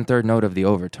second and third note of the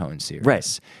overtone series.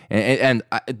 Right. And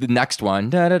the next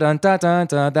one, da da da da da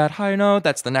da, that high note,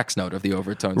 that's the next note of the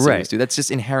overtone series, Right. dude. That's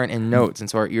just inherent in notes, and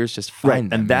so our ears just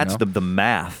find them. And that's the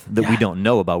math that we don't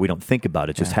know about, we don't think about.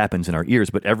 It just happens in our ears,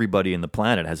 but everybody in the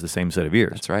planet has the same set of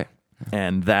ears. That's right.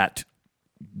 And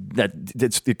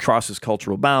it crosses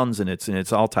cultural bounds, and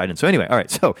it's all tied in. So anyway, all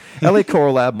right. So LA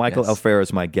Choral Lab, Michael Alfera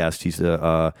is my guest. He's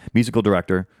a musical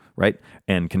director, right,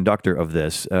 and conductor of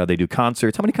this. They do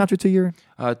concerts. How many concerts a year?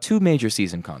 2 major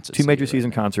season concerts. 2 major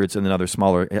season concerts, and then other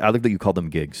smaller. I like that you call them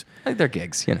gigs. I think they're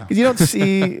gigs, Because you don't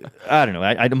see. I don't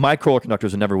know. My choral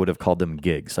conductors never would have called them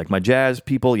gigs. Like my jazz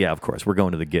people, yeah, of course, we're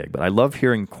going to the gig. But I love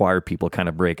hearing choir people kind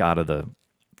of break out of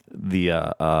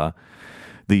the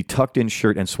tucked in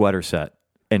shirt and sweater set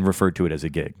and referred to it as a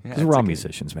gig. Yeah, We're all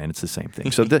musicians, man. It's the same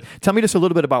thing. So tell me just a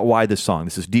little bit about why this song.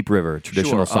 This is Deep River, a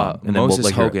traditional song. And then Moses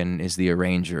Hogan is the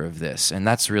arranger of this, and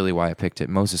that's really why I picked it.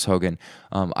 Moses Hogan,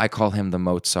 I call him the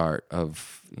Mozart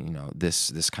of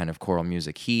this kind of choral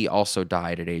music. He also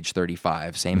died at age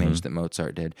 35, same age that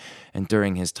Mozart did, and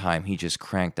during his time, he just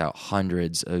cranked out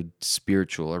hundreds of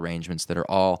spiritual arrangements that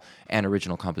are all and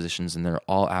original compositions, and they're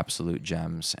all absolute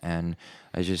gems. And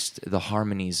the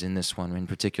harmonies in this one in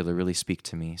particular really speak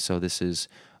to me. So this is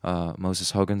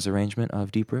Moses Hogan's arrangement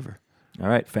of Deep River. All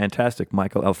right, fantastic.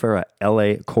 Michael Alfera,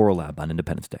 LA Choral Lab on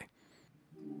Independence Day.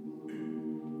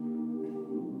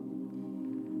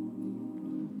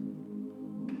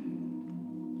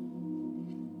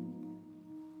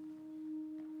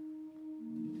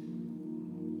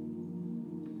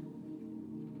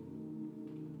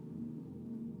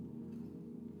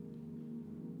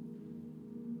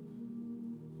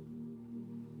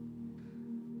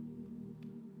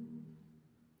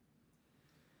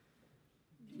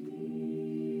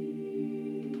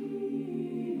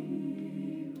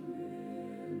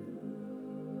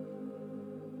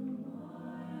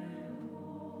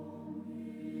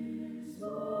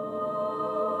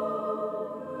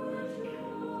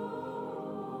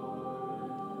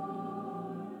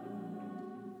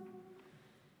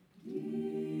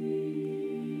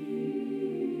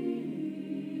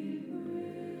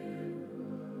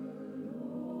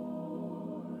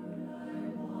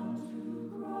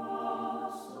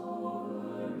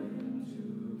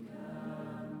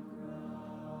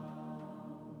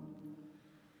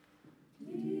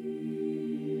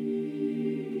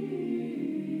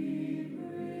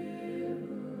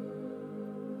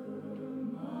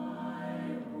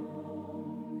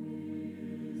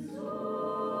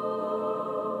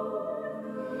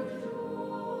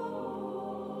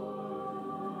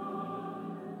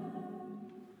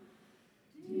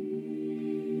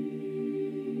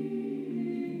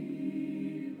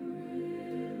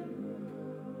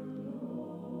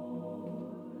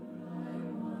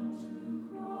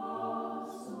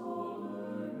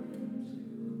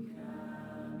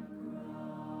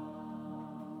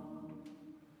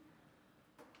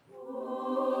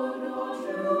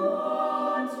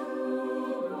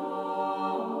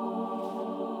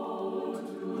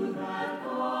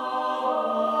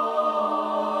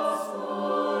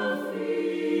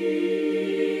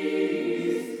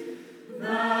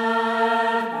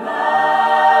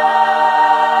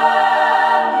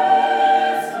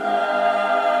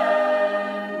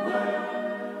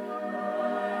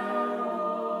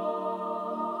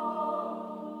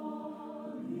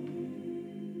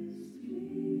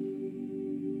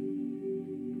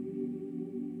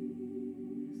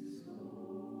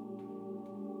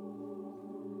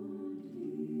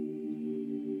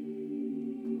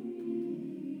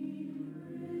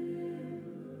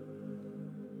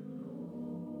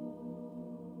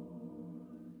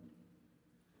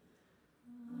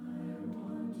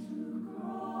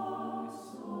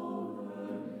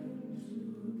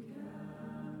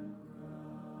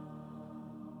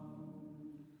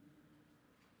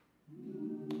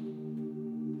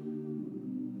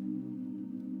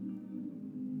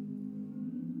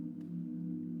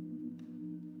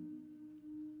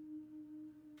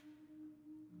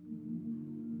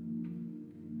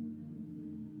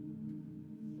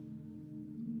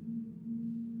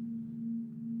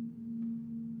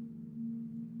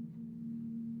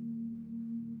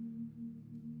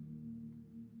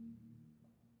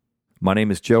 My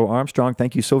name is Joe Armstrong.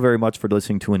 Thank you so very much for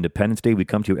listening to Independence Day. We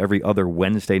come to you every other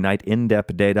Wednesday night,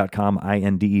 indepday.com,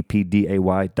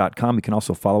 indepday.com. You can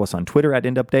also follow us on Twitter at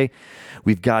indepday.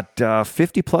 We've got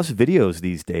 50-plus videos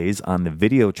these days on the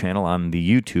video channel on the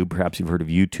YouTube. Perhaps you've heard of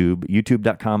YouTube,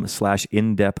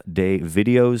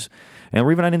 youtube.com/indepdayvideos. And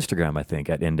we're even on Instagram, I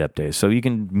think, at indepday. So you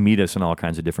can meet us in all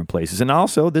kinds of different places. And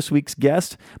also, this week's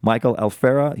guest, Michael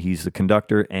Alfera. He's the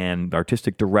conductor and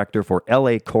artistic director for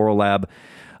LA Choral Lab,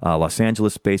 Los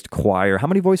Angeles-based choir. How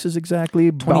many voices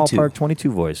exactly? 22. Ballpark,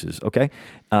 22 voices. Okay.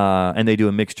 And they do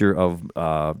a mixture of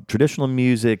traditional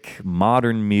music,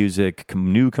 modern music,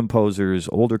 new composers,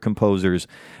 older composers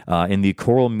in the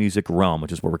choral music realm,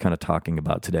 which is what we're kind of talking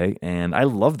about today. And I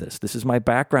love this. This is my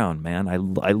background, man. I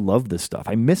love this stuff.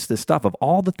 I miss this stuff. Of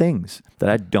all the things that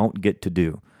I don't get to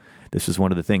do, this is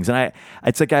one of the things. And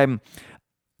it's like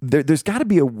there's got to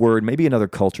be a word, maybe another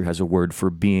culture has a word for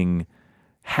being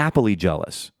happily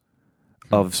jealous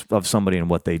of somebody and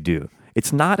what they do.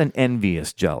 It's not an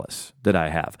envious jealous that I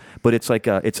have, but it's like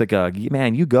a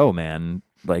man, you go, man,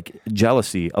 like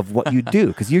jealousy of what you do,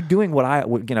 because you're doing what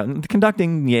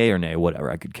conducting, yay or nay, whatever,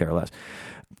 I could care less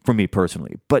for me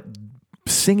personally. But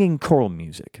singing choral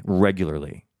music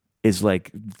regularly is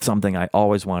like something I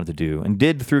always wanted to do and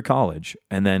did through college.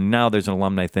 And then now there's an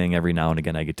alumni thing every now and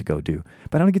again I get to go do,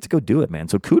 but I don't get to go do it, man.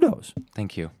 So kudos.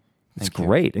 Thank you. It's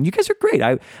great. And you guys are great.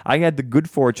 I had the good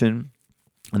fortune,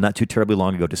 not too terribly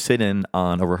long ago, to sit in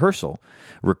on a rehearsal,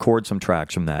 record some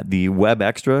tracks from that. The web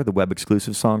extra, the web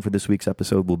exclusive song for this week's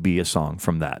episode will be a song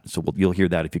from that. So you'll hear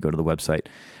that if you go to the website,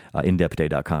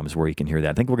 indepday.com is where you can hear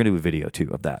that. I think we're going to do a video too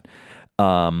of that.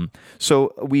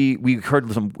 So we heard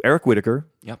some Eric Whitacre.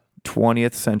 Yep.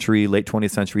 20th century, late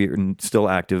 20th century, and still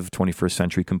active 21st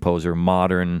century composer,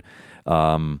 modern.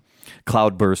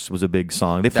 Cloudburst was a big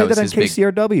song. They played that on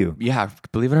KCRW. Yeah,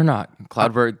 believe it or not.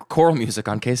 Cloudburst, choral music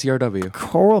on KCRW.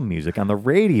 Choral music on the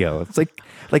radio. It's like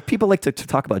people like to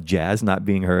talk about jazz not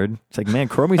being heard. It's like, man,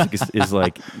 choral music is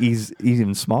like he's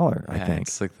even smaller, I think.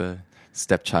 It's like the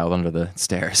stepchild under the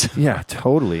stairs. Yeah,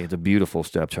 totally. It's a beautiful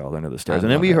stepchild under the stairs.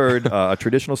 And then we heard a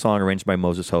traditional song arranged by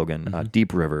Moses Hogan,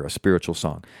 Deep River, a spiritual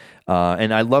song.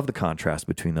 And I love the contrast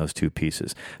between those two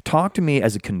pieces. Talk to me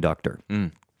as a conductor.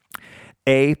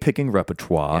 A, picking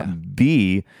repertoire. Yeah.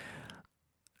 B,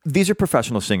 these are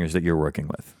professional singers that you're working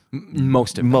with.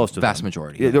 Most of them. Vast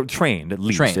majority. Yeah. They're trained, at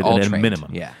least, at a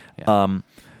minimum. Yeah.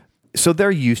 So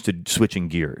they're used to switching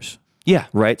gears. Yeah.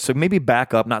 Right? So maybe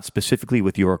back up, not specifically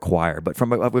with your choir, but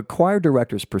from a choir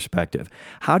director's perspective,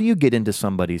 how do you get into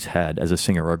somebody's head as a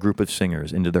singer or a group of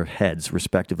singers, into their heads,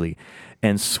 respectively,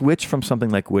 and switch from something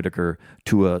like Whitacre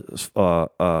to a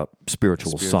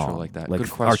spiritual song? Like that. Like good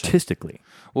question. Artistically.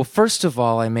 Well, first of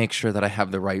all, I make sure that I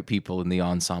have the right people in the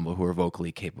ensemble who are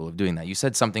vocally capable of doing that. You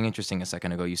said something interesting a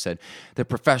second ago. You said they're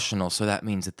professional, so that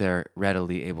means that they're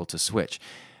readily able to switch.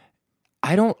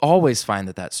 I don't always find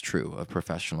that that's true of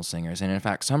professional singers. And in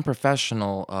fact, some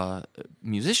professional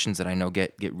musicians that I know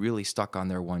get really stuck on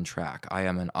their one track. I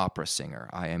am an opera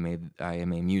singer. I am a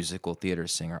musical theater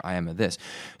singer. I am a this.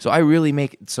 So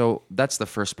that's the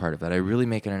first part of it. I really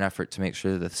make an effort to make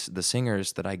sure that the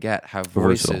singers that I get have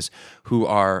voices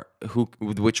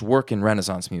which work in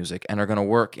Renaissance music and are going to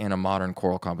work in a modern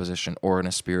choral composition or in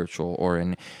a spiritual or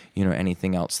in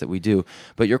anything else that we do.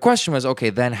 But your question was, okay,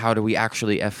 then how do we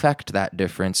actually affect that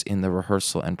difference in the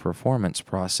rehearsal and performance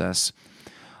process?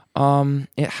 It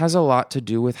has a lot to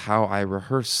do with how I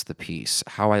rehearse the piece,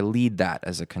 how I lead that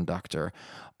as a conductor.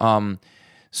 Okay,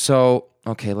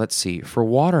 let's see. For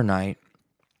Water Night,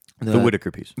 the Whitacre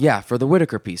piece. Yeah, for the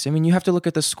Whitacre piece. I mean, you have to look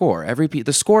at the score.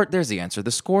 The score, there's the answer. The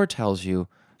score tells you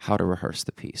how to rehearse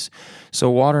the piece. So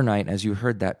Water Night, as you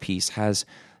heard that piece, has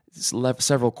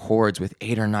several chords with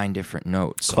 8 or 9 different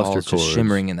notes, cluster all just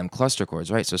shimmering in them, cluster chords,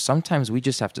 right? So sometimes we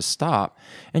just have to stop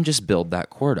and just build that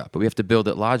chord up, but we have to build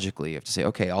it logically. You have to say,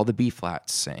 okay, all the B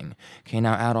flats sing. Okay,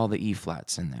 now add all the E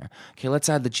flats in there. Okay, let's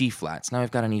add the G flats. Now we've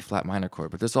got an E flat minor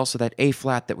chord, but there's also that A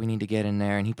flat that we need to get in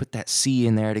there, and he put that C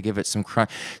in there to give it some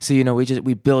crunch. So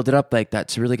we build it up like that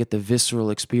to really get the visceral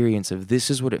experience of this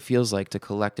is what it feels like to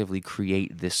collectively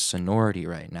create this sonority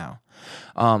right now.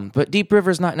 But Deep River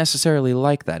is not necessarily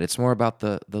like that. It's more about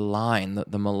the line,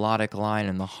 the melodic line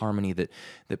and the harmony that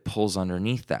pulls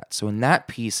underneath that. So in that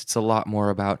piece, it's a lot more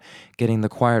about getting the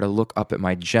choir to look up at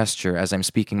my gesture as I'm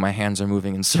speaking. My hands are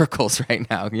moving in circles right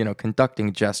now,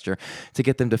 conducting gesture to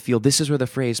get them to feel this is where the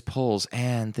phrase pulls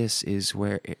and this is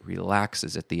where it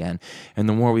relaxes at the end. And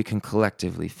the more we can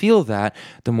collectively feel that,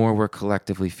 the more we're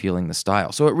collectively feeling the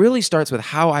style. So it really starts with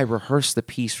how I rehearse the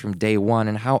piece from day one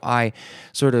and how I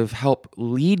sort of help help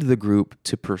lead the group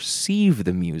to perceive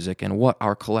the music and what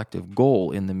our collective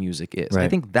goal in the music is. Right. I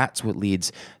think that's what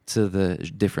leads to the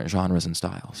different genres and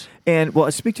styles. And well,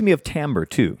 speak to me of timbre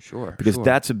too. Sure, Because sure.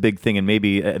 that's a big thing, and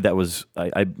maybe that was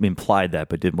I implied that,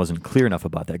 but it wasn't clear enough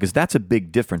about that. Because that's a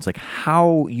big difference, like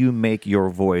how you make your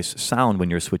voice sound when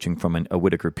you're switching from a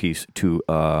Whitaker piece to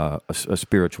a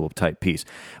spiritual type piece.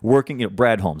 Working,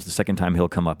 Brad Holmes, the second time he'll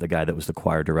come up, the guy that was the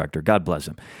choir director, God bless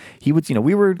him. He would,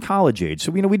 we were college age,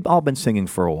 so we'd all been singing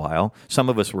for a while. Some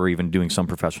of us were even doing some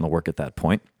professional work at that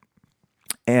point,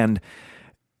 and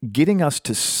getting us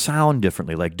to sound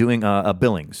differently, like doing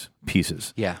Billings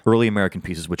pieces, early American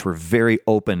pieces, which were very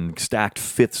open, stacked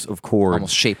fifths of chords,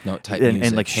 almost shape note type and, music,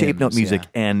 and like shape note music,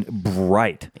 and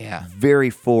bright, very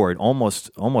forward,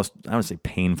 almost. I don't say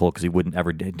painful because he wouldn't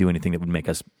ever do anything that would make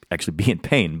us actually be in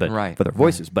pain, but for their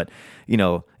voices. But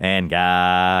and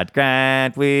God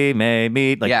grant we may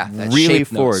meet, like really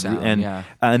forward,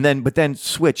 sound, but then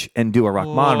switch and do a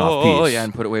Rachmaninoff piece,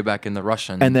 and put it way back in the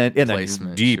Russian, and then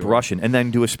placement, deep Russian, and then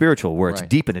do a spiritual where it's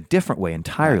deep in a different way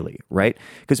entirely, right?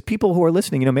 Because people who are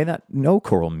listening, may not know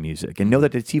choral music and know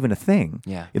that it's even a thing.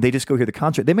 Yeah. If they just go hear the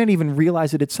concert, they may not even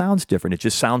realize that it sounds different. It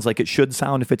just sounds like it should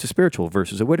sound if it's a spiritual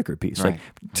versus a Whitaker piece. Right.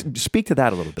 Like, speak to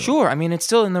that a little bit. Sure. I mean, it's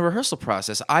still in the rehearsal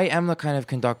process. I am the kind of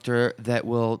conductor that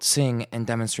will sing and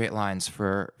demonstrate lines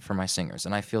for my singers.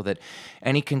 And I feel that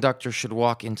any conductor should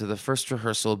walk into the first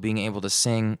rehearsal being able to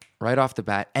sing right off the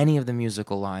bat any of the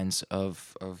musical lines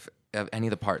of any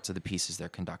of the parts of the pieces they're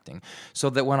conducting, so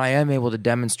that when I am able to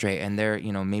demonstrate and they're,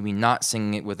 maybe not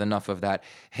singing it with enough of that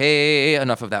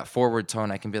forward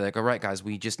tone, I can be like, all right, guys,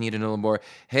 we just need a little more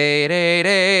hey, day,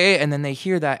 day, and then they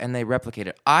hear that and they replicate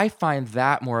it. I find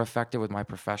that more effective with my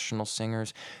professional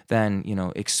singers than,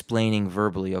 explaining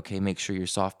verbally, okay, make sure your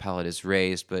soft palate is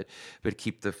raised, but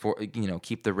keep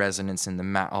the resonance in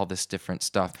the all this different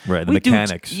stuff. Right, the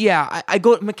mechanics. I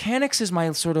go, mechanics is my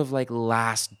sort of like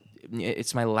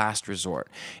it's my last resort.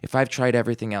 If I've tried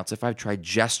everything else, if I've tried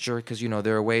gesture, because,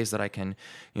 there are ways that I can,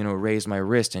 raise my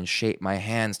wrist and shape my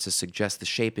hands to suggest the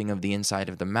shaping of the inside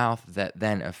of the mouth that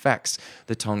then affects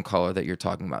the tone color that you're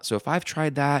talking about. So if I've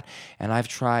tried that and I've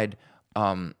tried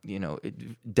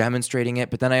demonstrating it,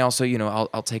 but then I also,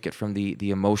 I'll take it from the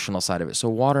emotional side of it. So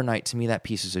Water Night, to me, that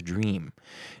piece is a dream.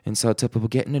 And so people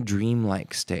get in a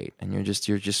dreamlike state, and you're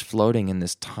just floating in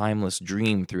this timeless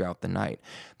dream throughout the night.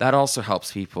 That also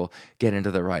helps people get into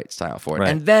the right style for it. Right.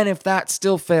 And then if that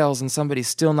still fails and somebody's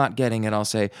still not getting it, I'll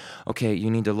say, okay,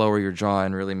 you need to lower your jaw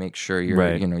and really make sure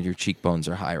your cheekbones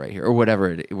are high right here, or whatever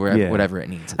it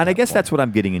needs. And I guess that's what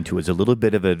I'm getting into, is a little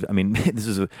bit of I'm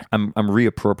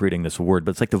reappropriating this word,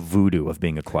 but it's like the voodoo of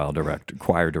being a choir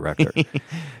director.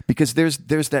 Because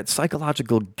there's that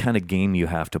psychological kind of game you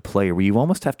have to play where you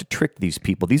almost have to trick these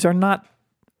people. These are not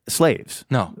slaves.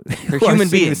 No, they're human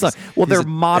beings. Well, they're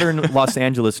modern Los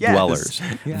Angeles dwellers.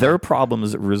 Yeah. Their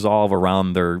problems revolve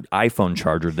around their iPhone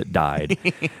charger that died,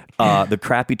 the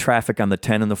crappy traffic on the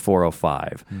 10 and the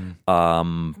 405,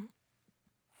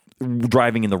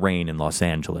 driving in the rain in Los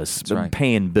Angeles,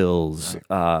 paying bills,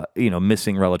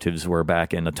 missing relatives who are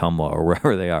back in Ottumwa or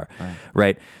wherever they are,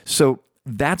 right? So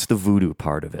that's the voodoo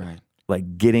part of it. Right.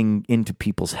 Like getting into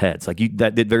people's heads, like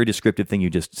that very descriptive thing you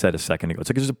just said a second ago. It's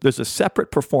like there's a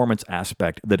separate performance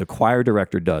aspect that a choir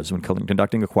director does when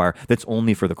conducting a choir that's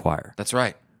only for the choir. That's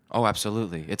right. Oh,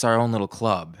 absolutely. It's our own little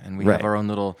club, and we have our own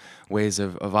little ways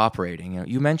of operating.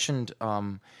 You mentioned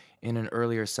in an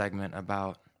earlier segment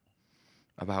about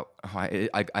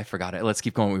I forgot it. Let's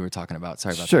keep going what we were talking about.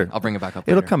 Sorry about that. I'll bring it back up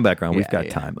later. It'll come back around. We've got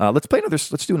time. Let's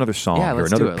do another song here,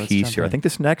 another piece here. I think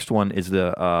this next one is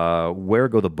the Where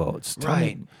Go the Boats.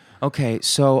 Right. Okay,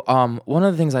 so one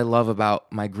of the things I love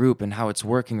about my group and how it's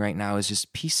working right now is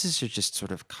just pieces are just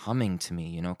sort of coming to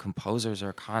me. Composers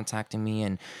are contacting me,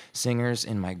 and singers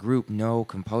in my group know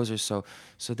composers. So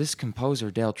this composer,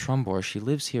 Dale Trumbore, she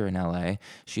lives here in L.A.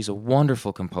 She's a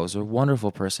wonderful composer,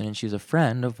 wonderful person, and she's a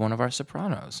friend of one of our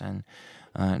sopranos. And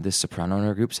this soprano in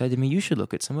our group said to me, you should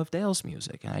look at some of Dale's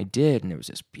music. And I did, and it was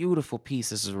this beautiful piece.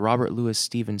 This is a Robert Louis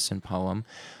Stevenson poem.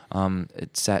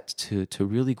 It's set to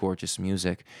really gorgeous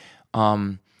music.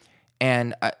 And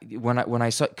when I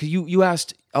saw, because you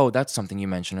asked, that's something you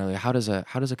mentioned earlier. How does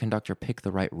a conductor pick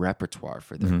the right repertoire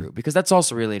for their group? Because that's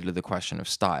also related to the question of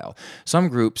style. Some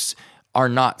groups are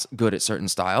not good at certain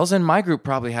styles, and my group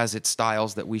probably has its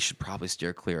styles that we should probably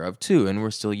steer clear of too, and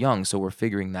we're still young, so we're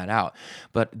figuring that out.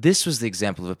 But this was the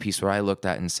example of a piece where I looked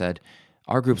at and said,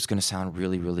 our group's going to sound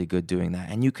really, really good doing that.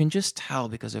 And you can just tell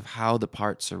because of how the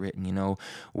parts are written,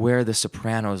 where the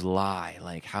sopranos lie,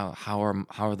 like how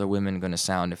are the women going to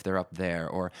sound if they're up there,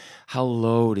 or how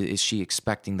low is she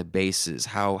expecting the basses,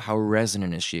 how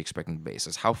resonant is she expecting the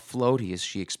basses, how floaty is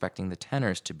she expecting the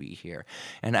tenors to be here.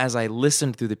 And as I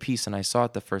listened through the piece and I saw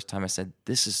it the first time, I said,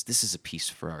 this is a piece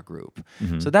for our group.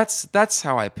 So that's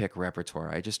how I pick repertoire.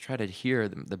 I just try to hear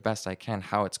the best I can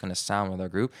how it's going to sound with our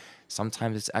group.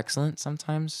 Sometimes it's excellent,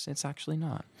 sometimes it's actually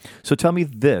not. So tell me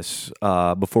this,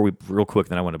 before we, real quick,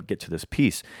 then I want to get to this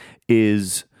piece,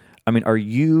 are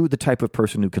you the type of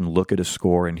person who can look at a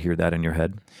score and hear that in your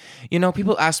head?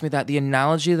 People ask me that. The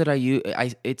analogy that I use,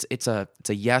 it's a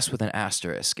yes with an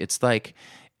asterisk. It's like,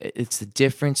 it's the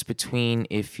difference between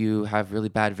if you have really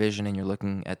bad vision and you're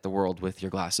looking at the world with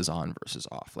your glasses on versus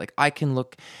off. Like I can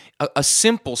look, a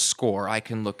simple score I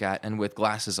can look at, and with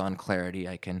glasses on clarity,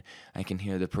 I can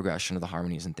hear the progression of the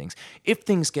harmonies and things. If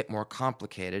things get more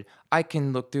complicated, I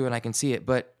can look through and I can see it,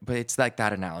 but it's like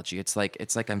that analogy. It's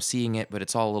like I'm seeing it, but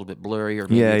it's all a little bit blurry, or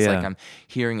maybe it's like I'm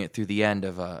hearing it through the end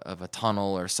of a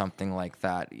tunnel or something like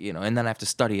that. And then I have to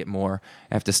study it more.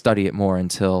 I have to study it more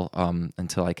until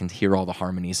I can hear all the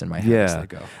harmonies in my head as they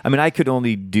go. I could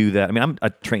only do that. I'm a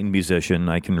trained musician.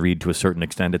 I can read to a certain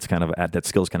extent. It's kind of that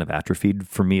skill's kind of atrophied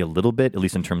for me a little bit, at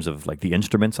least in terms of like the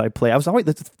instruments I play. That's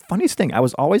the funniest thing. I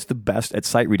was always the best at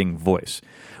sight reading voice,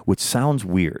 which sounds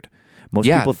weird. Most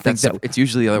people think that it's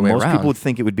usually the other way around. Most people would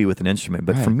think it would be with an instrument,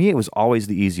 but for me, it was always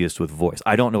the easiest with voice.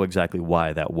 I don't know exactly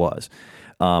why that was.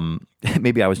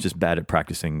 Maybe I was just bad at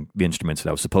practicing the instruments that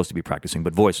I was supposed to be practicing,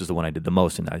 but voice was the one I did the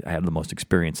most, and I had the most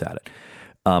experience at it.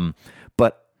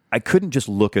 But I couldn't just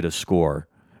look at a score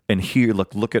and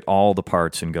look at all the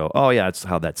parts and go, oh yeah, that's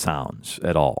how that sounds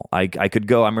at all. I could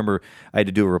go, I remember I had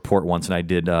to do a report once, and I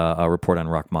did a report on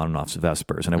Rachmaninoff's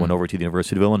Vespers, and I went over to the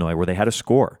University of Illinois where they had a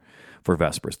score for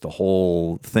Vespers, the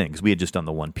whole thing, because we had just done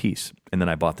the one piece. And then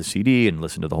I bought the CD and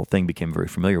listened to the whole thing, became very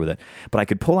familiar with it. But I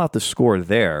could pull out the score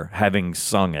there, having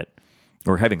sung it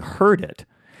or having heard it,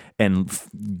 and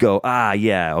go,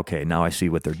 okay, now I see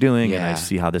what they're doing, and I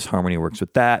see how this harmony works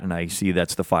with that, and I see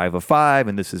that's the 5 of 5,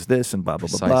 and this is this, and blah, blah,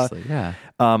 blah, blah. Yeah.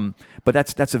 But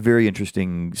that's a very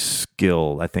interesting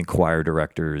skill, I think, choir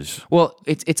directors. Well,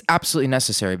 it's absolutely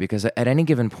necessary, because at any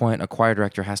given point, a choir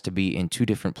director has to be in two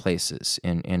different places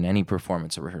in any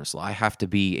performance or rehearsal. I have to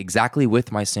be exactly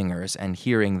with my singers and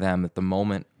hearing them at the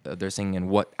moment they're singing and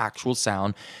what actual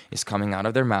sound is coming out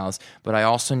of their mouths, but I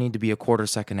also need to be a quarter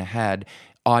second ahead,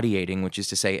 audiating, which is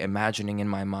to say imagining in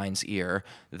my mind's ear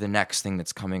the next thing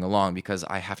that's coming along, because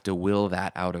I have to will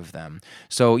that out of them.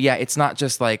 So yeah, it's not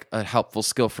just like a helpful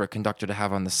skill for a conductor to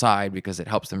have on the side because it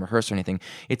helps them rehearse or anything.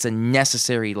 It's a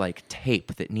necessary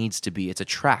tape that needs to be, it's a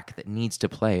track that needs to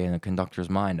play in a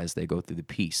conductor's mind as they go through the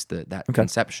piece, that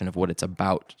conception of what it's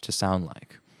about to sound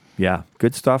like. Yeah,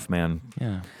 good stuff, man.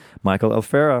 Yeah. Michael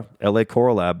Alfera, LA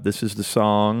Choral Lab. This is the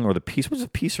song or the piece. What's a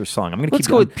piece or song? Let's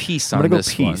go with piece on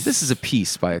this one. This is a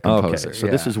piece by a composer. Okay, so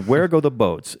this is Where Go the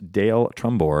Boats, Dale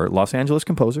Trumbore, Los Angeles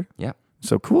composer. Yeah.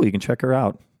 So cool. You can check her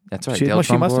out. That's right. She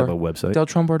must have a website.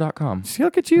 DaleTrumbore.com. See,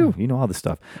 look at you. You know all this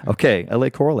stuff. Okay,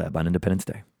 LA Choral Lab on Independence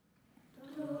Day.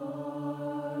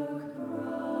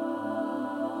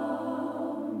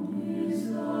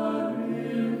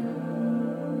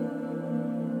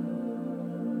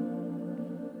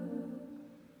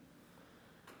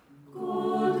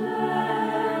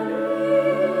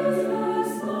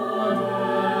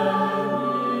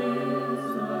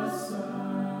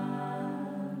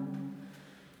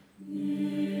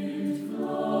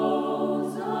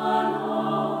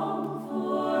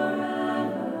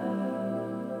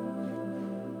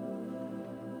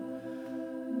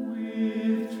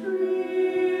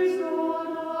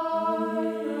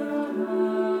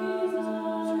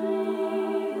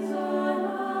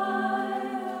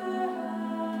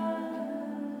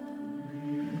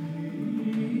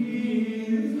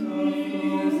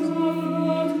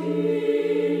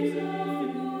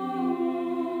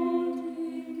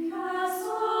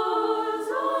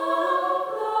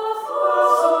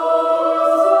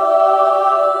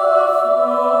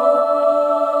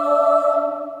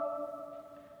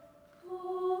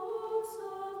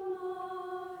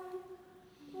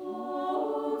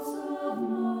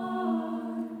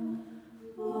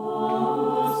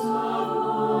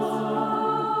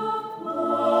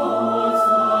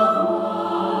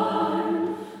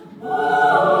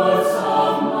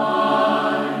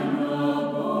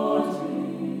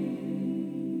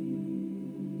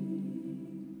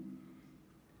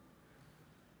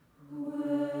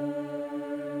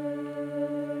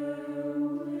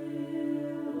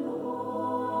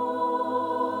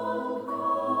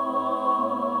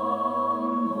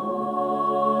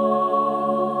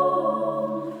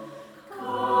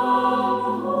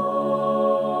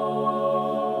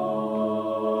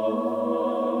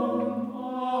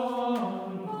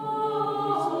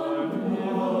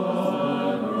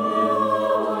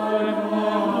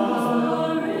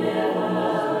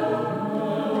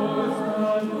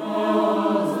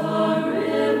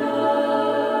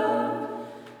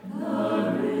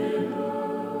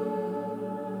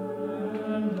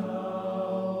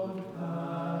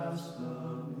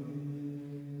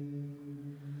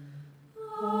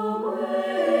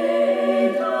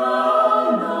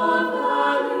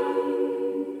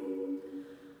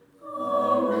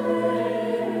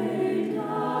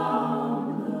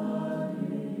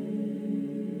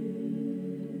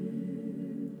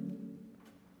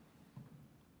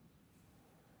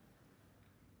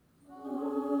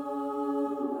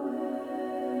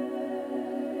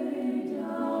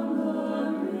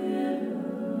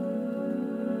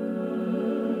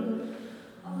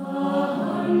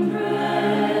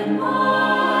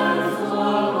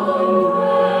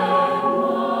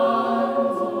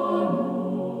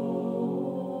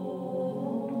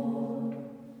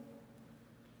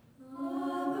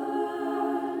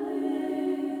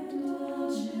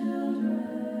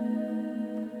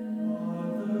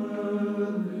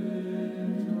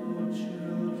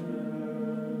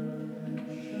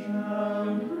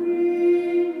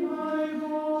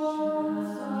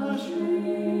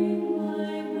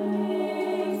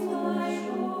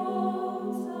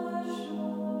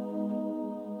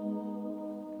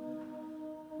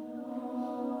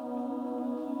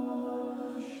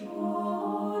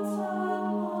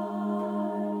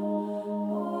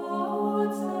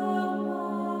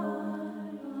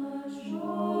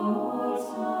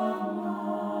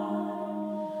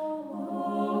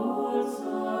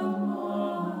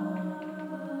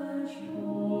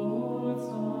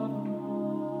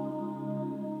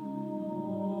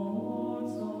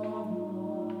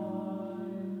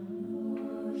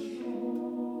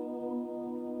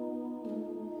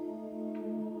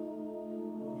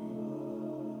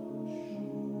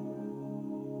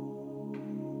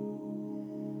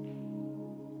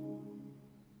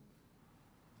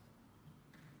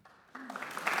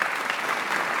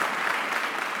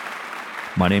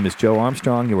 My name is Joe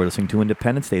Armstrong. You are listening to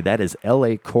Independence Day. That is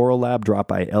LA Choral Lab. Drop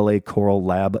by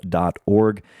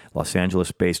lachorallab.org. Los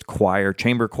Angeles-based choir,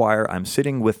 chamber choir. I'm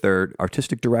sitting with their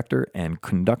artistic director and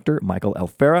conductor, Michael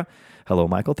Alfera. Hello,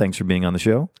 Michael. Thanks for being on the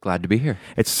show. Glad to be here.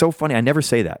 It's so funny. I never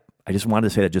say that. I just wanted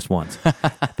to say that just once.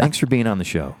 Thanks for being on the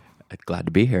show. Glad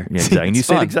to be here. Yeah, exactly. And you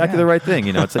said fun. exactly the right thing.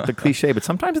 You know, it's like the cliche, but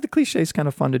sometimes the cliche is kind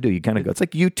of fun to do. You kind of go, it's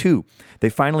like U2.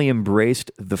 They finally embraced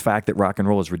the fact that rock and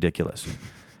roll is ridiculous.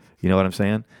 You know what I'm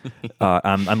saying?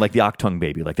 I'm like the Octung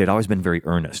Baby. Like they'd always been very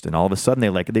earnest, and all of a sudden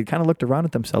they kind of looked around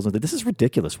at themselves and said, "This is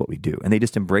ridiculous what we do," and they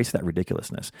just embraced that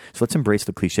ridiculousness. So let's embrace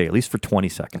the cliche at least for 20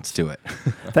 seconds. Let's do it.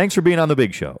 Thanks for being on the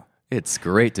big show. It's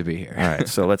great to be here. All right,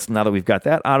 so now that we've got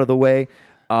that out of the way,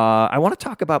 I want to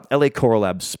talk about LA Choral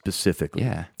Lab specifically.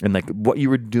 Yeah. And like what you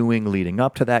were doing leading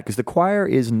up to that, because the choir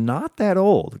is not that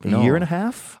old. A year and a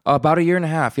half? About a year and a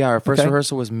half, yeah. Our first Okay.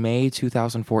 rehearsal was May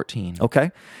 2014. Okay.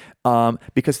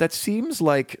 Because that seems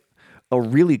like a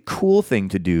really cool thing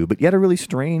to do, but yet a really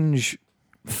strange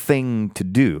thing to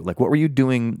do. Like, what were you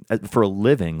doing for a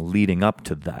living leading up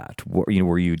to that?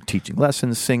 Were you teaching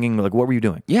lessons, singing? Like, what were you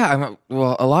doing? Yeah,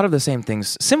 well, a lot of the same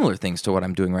things, similar things to what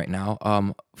I'm doing right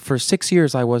now. For 6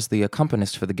 years, I was the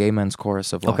accompanist for the Gay Men's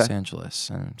Chorus of Los Angeles,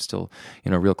 and I'm still,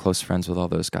 real close friends with all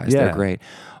those guys. Yeah. They're great.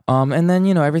 And then,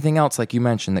 everything else, like you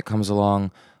mentioned, that comes along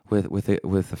with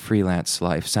a freelance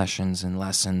life, sessions and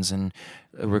lessons and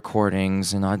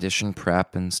recordings and audition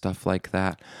prep and stuff like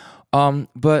that.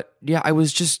 But yeah,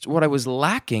 what I was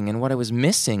lacking and what I was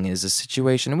missing is a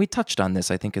situation, and we touched on this,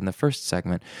 I think, in the first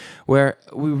segment, where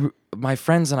my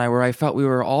friends and I felt we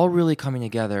were all really coming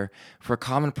together for a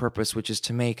common purpose, which is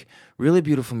to make really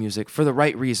beautiful music for the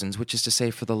right reasons, which is to say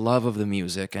for the love of the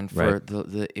music and for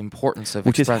the importance of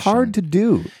expression. Which is hard to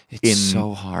do. It's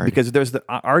so hard. Because there's the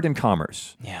art and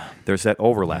commerce. Yeah. There's that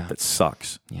overlap that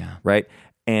sucks. Yeah. Right?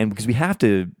 And because we have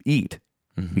to eat.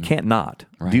 We can't not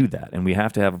do that, and we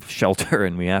have to have shelter,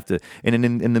 and we have to. And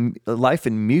in the life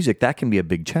in music, that can be a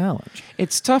big challenge.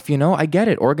 It's tough, I get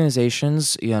it.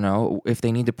 Organizations, if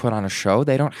they need to put on a show,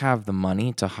 they don't have the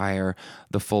money to hire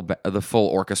the full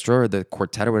orchestra or the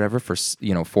quartet or whatever for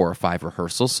 4 or 5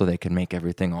 rehearsals, so they can make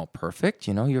everything all perfect.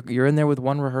 You're in there with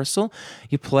one rehearsal,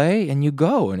 you play and you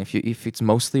go, and if it's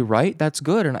mostly right, that's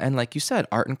good. And like you said,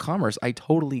 art and commerce, I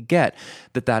totally get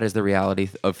that is the reality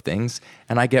of things,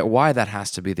 and I get why that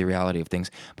has to be the reality of things.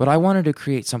 But I wanted to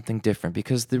create something different,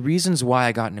 because the reasons why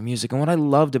I got into music and what I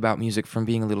loved about music from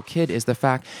being a little kid is the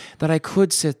fact that I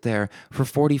could sit there for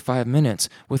 45 minutes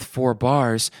with 4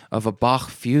 bars of a Bach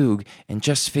fugue and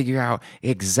just figure out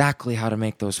exactly how to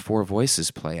make those 4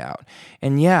 voices play out.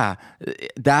 And yeah,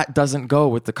 that doesn't go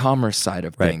with the commerce side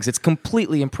of things. It's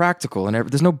completely impractical, and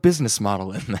there's no business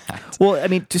model in that. Well, I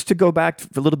mean, just to go back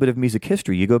for a little bit of music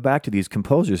history, you go back to these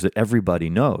composers that everybody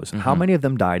knows. How many of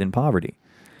them died in poverty?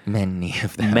 Many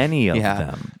of them. Many of Yeah.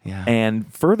 them. Yeah. And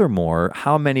furthermore,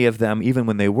 how many of them, even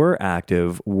when they were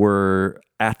active, were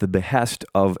at the behest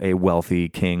of a wealthy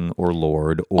king or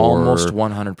lord? Or Almost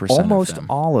 100% almost of them.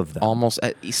 all of them. Almost,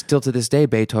 still to this day,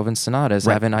 Beethoven's sonatas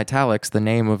have in italics the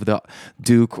name of the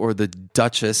duke or the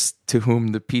duchess to whom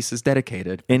the piece is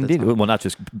dedicated. Indeed. Well, not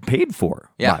just paid for,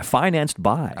 financed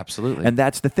by. Absolutely. And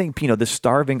that's the thing. The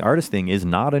starving artist thing is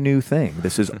not a new thing.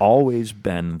 This has always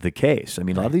been the case. I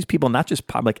mean, a lot of these people, not just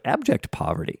like abject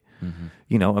poverty.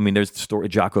 There's the story,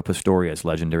 Jaco Pastorius,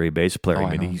 legendary bass player.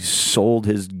 He sold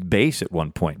his bass at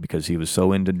one point because he was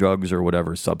so into drugs or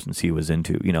whatever substance he was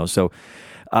into. So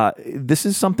this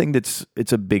is something it's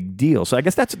a big deal. So I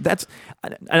guess that's.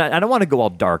 I don't want to go all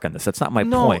dark on this. That's not my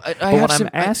point. But what I'm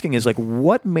asking is, like,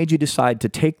 what made you decide to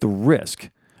take the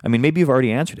risk? I mean, maybe you've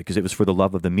already answered it because it was for the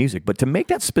love of the music, but to make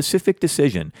that specific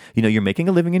decision, you're making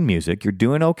a living in music, you're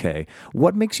doing okay.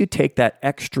 What makes you take that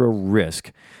extra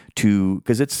risk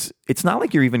because it's not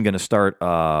like you're even going to start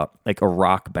like a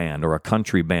rock band or a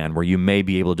country band where you may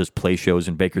be able to just play shows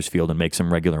in Bakersfield and make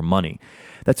some regular money.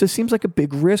 That just seems like a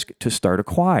big risk to start a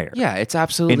choir. Yeah, it's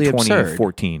absolutely absurd. In absurd.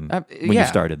 2014, when you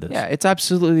started this. Yeah, it's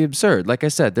absolutely absurd. Like I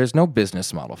said, there's no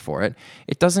business model for it.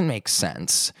 It doesn't make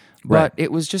sense. But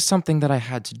it was just something that I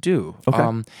had to do.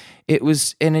 Okay. It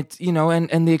was, and it,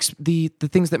 and the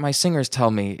things that my singers tell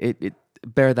me, it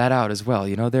bear that out as well.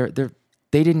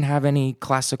 They didn't have any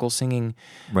classical singing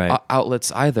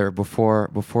outlets either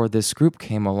before this group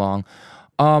came along.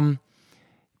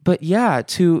 But yeah,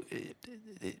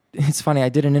 it's funny. I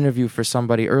did an interview for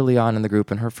somebody early on in the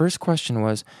group, and her first question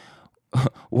was,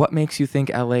 what makes you think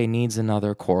LA needs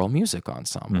another choral music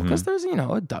ensemble? Because there's,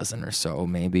 a dozen or so,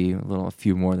 maybe a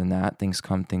few more than that. Things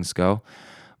come, things go.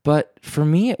 But for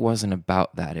me, it wasn't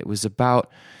about that. It was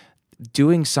about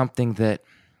doing something that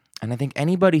And I think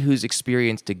anybody who's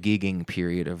experienced a gigging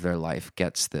period of their life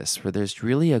gets this, where there's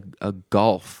really a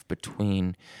gulf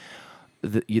between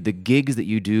the gigs that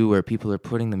you do where people are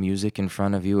putting the music in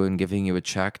front of you and giving you a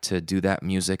check to do that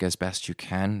music as best you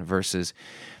can versus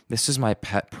this is my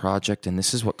pet project and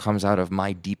this is what comes out of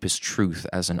my deepest truth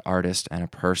as an artist and a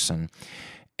person.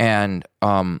 And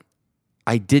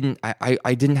I didn't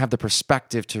have the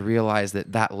perspective to realize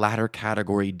that latter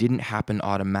category didn't happen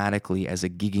automatically as a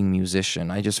gigging musician.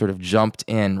 I just sort of jumped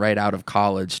in right out of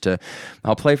college to,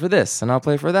 I'll play for this and I'll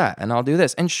play for that and I'll do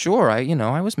this. And sure,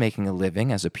 I was making a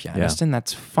living as a pianist and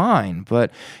that's fine.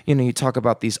 But, you talk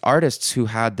about these artists who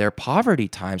had their poverty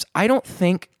times.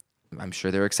 I'm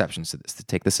sure there are exceptions to this, to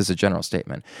take this as a general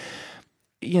statement.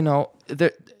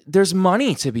 There's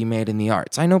money to be made in the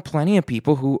arts. I know plenty of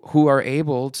people who are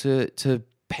able to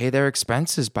pay their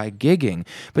expenses by gigging.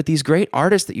 But these great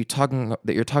artists that you're talking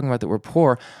about that were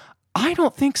poor, I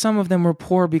don't think some of them were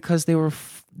poor because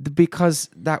because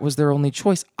that was their only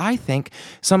choice. I think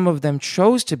some of them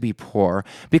chose to be poor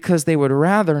because they would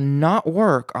rather not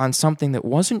work on something that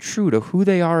wasn't true to who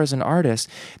they are as an artist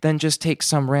than just take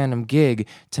some random gig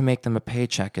to make them a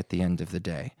paycheck at the end of the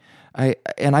day. I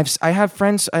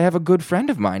have a good friend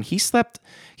of mine. He slept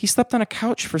on a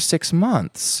couch for 6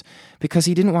 months because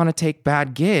he didn't want to take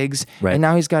bad gigs. Right. And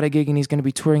now he's got a gig and he's going to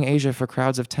be touring Asia for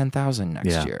crowds of 10,000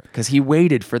 next year because he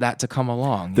waited for that to come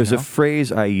along. There's a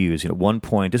phrase I use. At one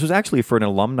point, this was actually for an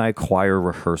alumni choir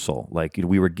rehearsal. Like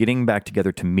we were getting back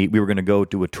together to meet. We were going to go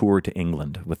do a tour to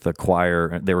England with the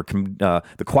choir. They were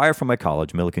the choir from my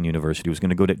college, Millikan University, was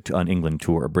going to go to an England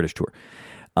tour, a British tour.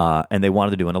 And they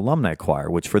wanted to do an alumni choir,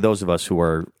 which for those of us who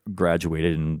are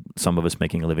graduated and some of us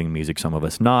making a living in music, some of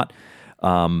us not,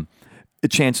 a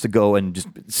chance to go and just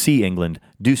see England,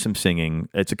 do some singing.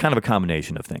 It's a kind of a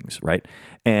combination of things, right?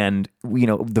 And,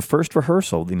 the first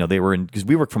rehearsal, they were in, because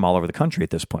we worked from all over the country at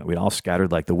this point. We'd all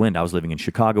scattered like the wind. I was living in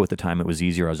Chicago at the time. It was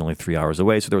easier. I was only 3 hours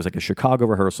away. So there was like a Chicago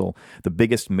rehearsal, the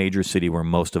biggest major city where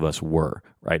most of us were,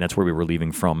 right? And that's where we were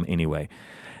leaving from anyway.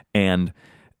 And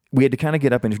we had to kind of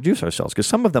get up and introduce ourselves because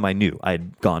some of them I knew. I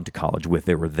had gone to college with.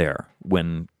 They were there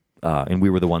when, and we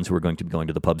were the ones who were going to be going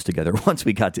to the pubs together once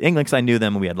we got to England because I knew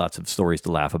them and we had lots of stories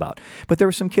to laugh about. But there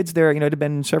were some kids there, it had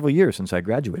been several years since I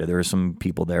graduated. There were some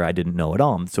people there I didn't know at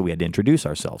all, so we had to introduce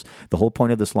ourselves. The whole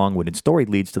point of this long-winded story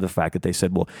leads to the fact that they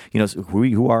said, well,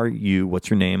 who are you? What's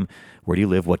your name? Where do you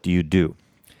live? What do you do?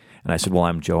 And I said, well,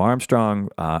 I'm Joe Armstrong,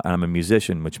 and I'm a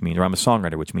musician, or I'm a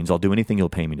songwriter, which means I'll do anything you'll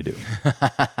pay me to do.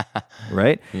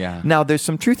 Right? Yeah. Now, there's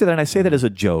some truth to that, and I say that as a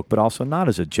joke, but also not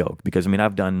as a joke, because,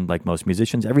 I've done, like most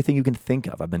musicians, everything you can think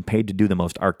of. I've been paid to do the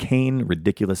most arcane,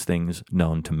 ridiculous things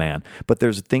known to man. But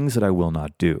there's things that I will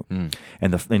not do.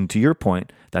 And to your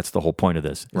point, that's the whole point of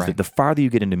this, is that the farther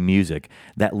you get into music,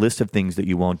 that list of things that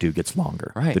you won't do gets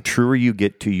longer. Right. The truer you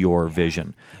get to your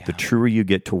vision, the truer you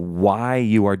get to why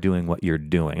you are doing what you're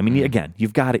doing. Again,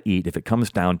 you've got to eat. If it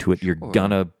comes down to it, you're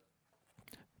gonna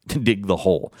dig the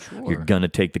hole. Sure. You're gonna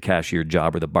take the cashier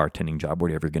job or the bartending job,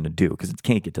 whatever you're gonna do, because it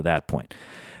can't get to that point.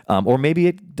 Or maybe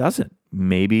it doesn't.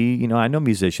 Maybe, I know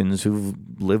musicians who've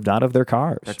lived out of their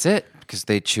cars. That's it, because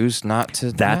they choose not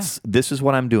to. This is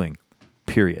what I'm doing.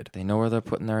 Period. They know where they're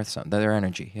putting their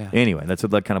energy. Yeah. Anyway, that's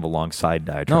kind of a long side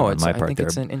diatribe on my part. I think there.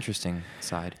 It's an interesting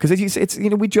side because it's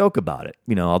we joke about it.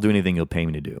 I'll do anything you'll pay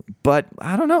me to do. But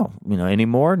I don't know.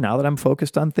 Anymore. Now that I'm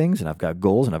focused on things and I've got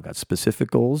goals and I've got specific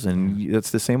goals, and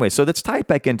it's the same way. So let's tie it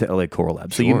back into LA Choral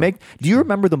Lab. So do you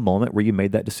remember the moment where you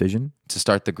made that decision to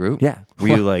start the group? Yeah. Were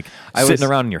you sitting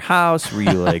around in your house? Were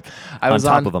you on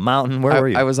top of a mountain? Where were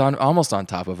you? I was almost on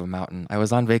top of a mountain. I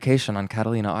was on vacation on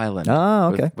Catalina Island.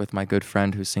 Oh, okay. With my good friend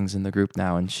who sings in the group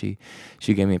now, and she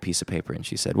gave me a piece of paper and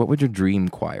she said, "What would your dream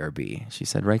choir be?" She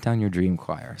said, "Write down your dream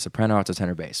choir: soprano, alto,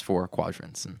 tenor, bass, 4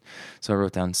 quadrants." And so I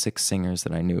wrote down 6 singers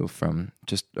that I knew from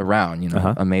just around,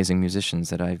 amazing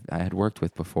musicians that I had worked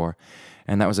with before,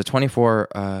 and that was a 24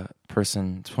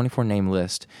 name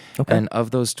list. Okay. And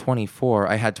of those 24,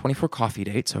 I had 24 coffee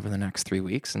dates over the next 3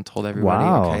 weeks and told everybody,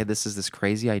 "Okay, this is this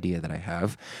crazy idea that I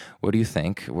have. What do you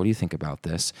think? What do you think about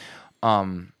this?"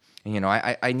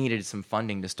 I needed some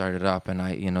funding to start it up,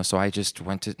 and so I just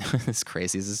went to, as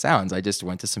crazy as it sounds, I just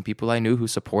went to some people I knew who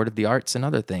supported the arts and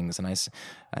other things, and I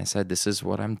said, "This is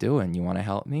what I'm doing. You want to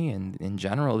help me?" And in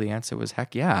general, the answer was,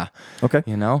 "Heck yeah." Okay.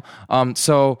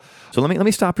 So let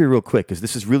me stop you real quick, because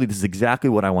this is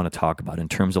exactly what I want to talk about in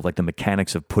terms of the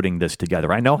mechanics of putting this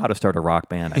together. I know how to start a rock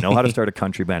band. I know how to start a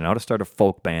country band. I know how to start a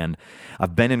folk band.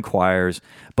 I've been in choirs,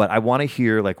 but I want to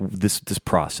hear this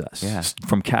process. Yeah.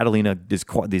 From Catalina, these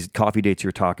coffee dates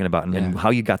you're talking about and how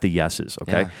you got the yeses,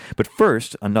 okay? Yeah. But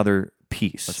first, another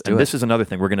piece. Let's do and it. this is another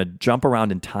thing. We're going to jump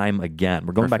around in time again.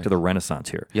 We're going back to the Renaissance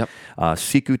here. Yep.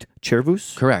 Sicut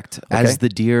cervus? Correct. Okay. As the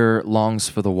deer longs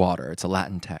for the water. It's a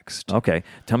Latin text. Okay.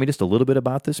 Tell me just a little bit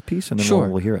about this piece, and then Sure.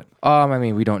 we'll hear it. I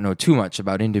mean, we don't know too much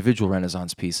about individual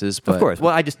Renaissance pieces, but... Of course.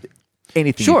 Well,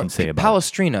 anything you can say about it.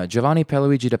 Palestrina. Giovanni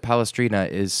Pierluigi da Palestrina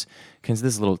is, this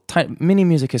is a little mini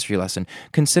music history lesson,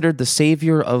 considered the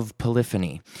savior of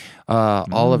polyphony.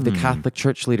 All of the Catholic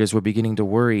Church leaders were beginning to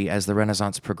worry as the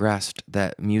Renaissance progressed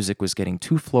that music was getting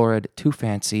too florid, too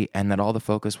fancy, and that all the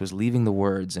focus was leaving the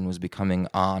words and was becoming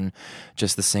on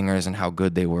just the singers and how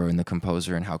good they were and the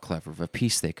composer and how clever of a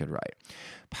piece they could write.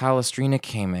 Palestrina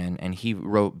came in and he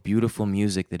wrote beautiful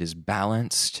music that is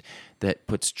balanced, that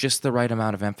puts just the right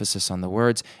amount of emphasis on the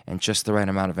words and just the right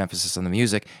amount of emphasis on the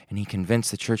music, and he convinced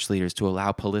the church leaders to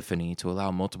allow polyphony, to allow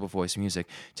multiple voice music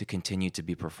to continue to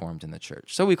be performed in the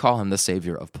church. So we call him the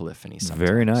savior of polyphony sometimes.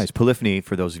 Very nice. Polyphony,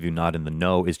 for those of you not in the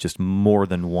know, is just more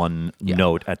than one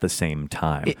note at the same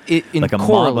time. Like a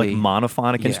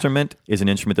monophonic instrument is an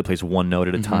instrument that plays one note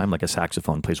at a time, like a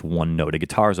saxophone plays one note. A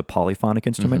guitar is a polyphonic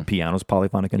instrument, piano's a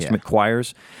polyphonic instrument,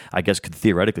 choirs, I guess, could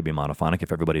theoretically be monophonic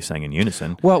if everybody sang in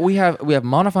unison. Well, we have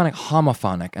monophonic,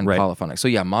 homophonic, and polyphonic. So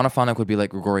yeah, monophonic would be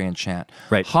like Gregorian chant.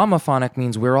 Right. Homophonic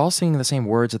means we're all singing the same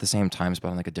words at the same time, but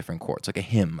on like a different chord. It's like a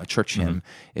hymn, a church hymn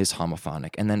is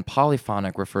homophonic. And then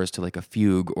polyphonic refers to like a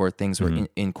fugue or things where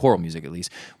in choral music at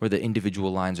least, where the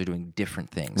individual lines are doing different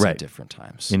things at different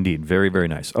times. Indeed. Very, very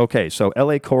nice. Okay, so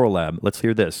LA Choral Lab, let's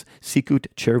hear this. Sicut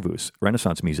cervus,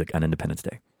 Renaissance music on Independence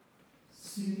Day.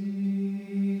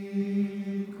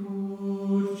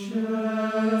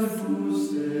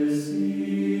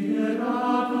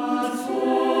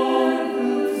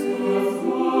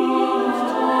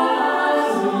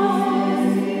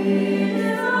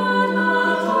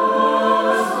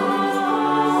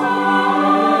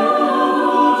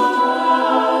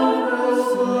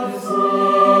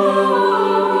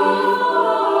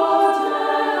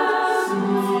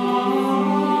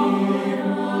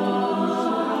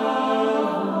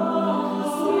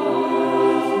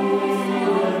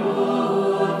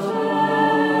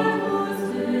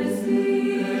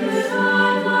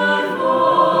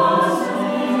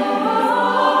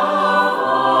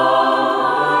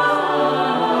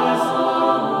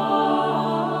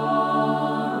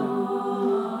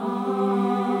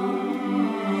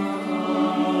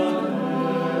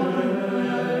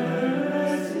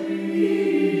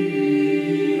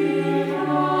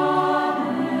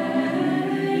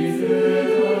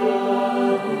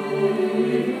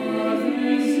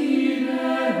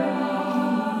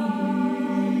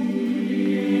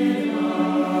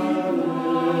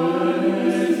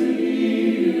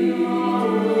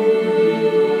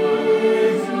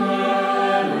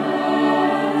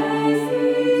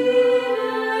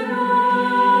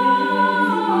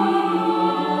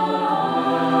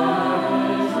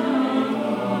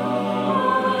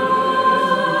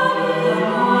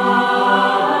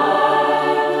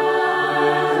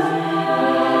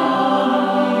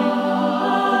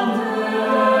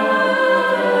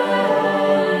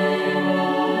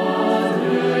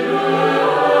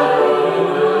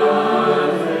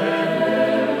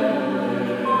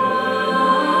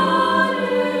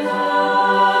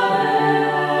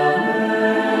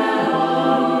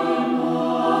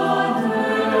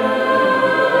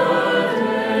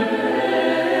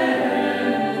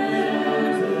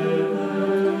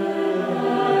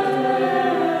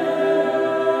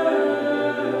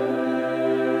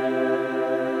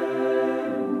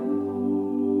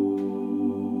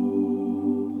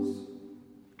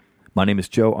 My name is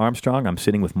Joe Armstrong. I'm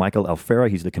sitting with Michael Alfera.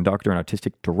 He's the conductor and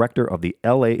artistic director of the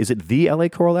LA. Is it the LA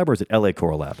Choral Lab or is it LA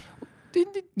Choral Lab?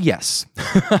 Yes.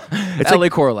 It's LA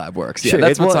Choral Lab works. Yeah, Sure,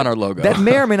 that's what's on our logo. That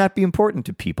may or may not be important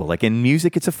to people. Like in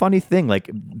music, it's a funny thing.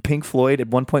 Like Pink Floyd at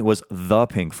one point was the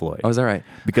Pink Floyd. Oh, is that right?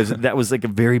 Because that was like a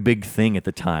very big thing at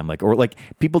the time. Like, or like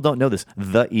people don't know this.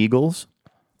 The Eagles,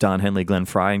 Don Henley, Glenn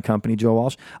Frey and company, Joe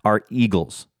Walsh, are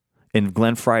Eagles. And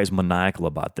Glenn Frey is maniacal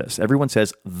about this. Everyone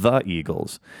says the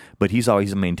Eagles, but he's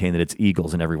always maintained that it's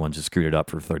Eagles, and everyone's just screwed it up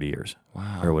for 30 years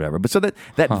or whatever. But so that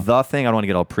the thing, I don't want to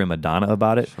get all prima donna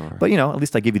about it. Sure. But, at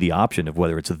least I give you the option of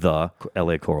whether it's the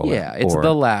LA Choral Lab. Yeah, it's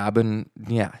the lab, and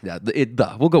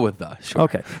we'll go with the. Sure.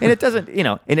 Okay. And it doesn't,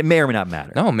 and it may or may not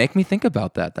matter. No, make me think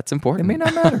about that. That's important. It may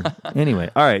not matter. Anyway,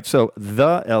 all right. So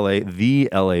the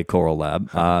LA Choral Lab,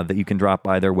 that you can drop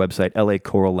by their website,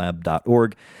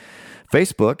 lachorallab.org.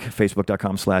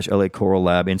 Facebook.com/LA Choral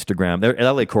Lab, Instagram, they're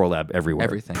LA Choral Lab everywhere.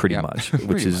 Everything, pretty much,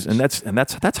 which is, and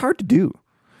that's hard to do.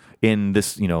 in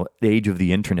this, age of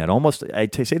the internet. Almost,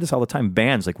 say this all the time,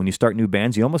 bands, like when you start new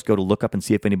bands, you almost go to look up and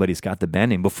see if anybody's got the band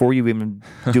name before you even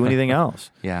do anything else.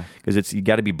 Yeah. Because you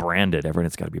got to be branded.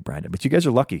 Everyone's got to be branded. But you guys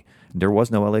are lucky. There was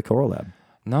no LA Choral Lab.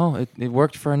 No, it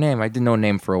worked for a name. I didn't know a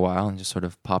name for a while and just sort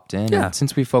of popped in. Yeah. And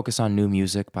since we focus on new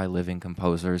music by living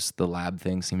composers, the lab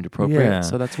thing seemed appropriate. Yeah.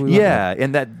 So that's what we went with.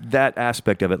 And that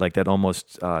aspect of it, like that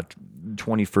almost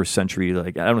 21st century,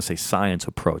 like I don't want to say science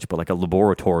approach, but like a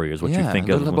laboratory is what you think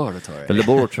of. Laboratory. The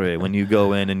laboratory, when you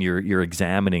go in and you're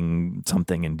examining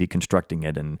something and deconstructing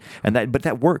it, but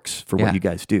that works for what you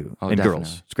guys do. Oh, and definitely.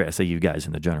 girls. It's great. I say you guys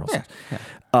in the general sense.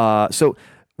 Yeah. So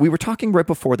we were talking right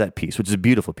before that piece, which is a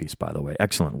beautiful piece, by the way.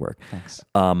 Excellent work. Thanks.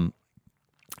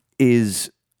 Is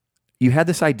you had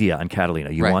this idea on Catalina.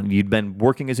 You'd been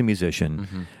working as a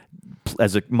musician,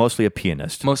 as mostly a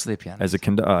pianist. Mostly a pianist. As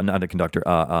not a conductor,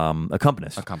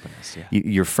 accompanist. Accompanist, yeah.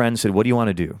 Your friend said, "What do you want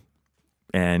to do?"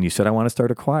 And you said, "I want to start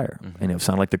a choir." And it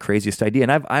sounded like the craziest idea.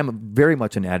 And I'm very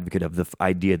much an advocate of the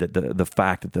idea that the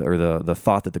fact that the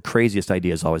thought that the craziest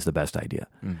idea is always the best idea,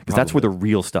 because that's where the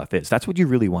real stuff is. That's what you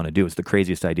really want to do. Is the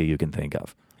craziest idea you can think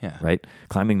of. Yeah. Right.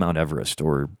 Climbing Mount Everest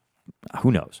or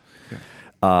who knows.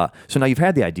 Yeah. So now you've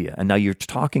had the idea, and now you're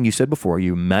talking. You said before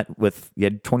you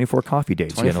had 24 coffee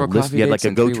dates. 24 coffee you had like dates a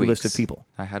in go-to 3 list weeks. of people.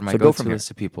 I had my So go-to list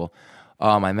of people.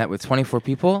 I met with 24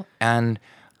 people, and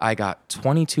I got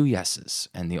 22 yeses,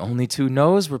 and the only 2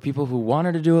 no's were people who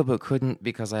wanted to do it but couldn't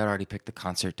because I had already picked the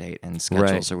concert date and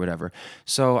schedules or whatever.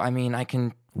 So, I mean, I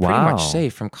can pretty much say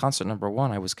from concert number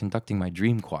 1, I was conducting my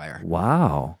dream choir.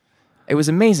 Wow. It was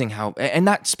amazing how, and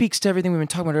that speaks to everything we've been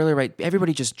talking about earlier, right?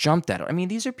 Everybody just jumped at it. I mean,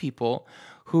 these are people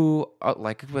who,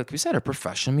 like we said, are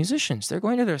professional musicians. They're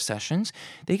going to their sessions.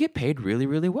 They get paid really,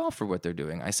 really well for what they're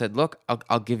doing. I said, look,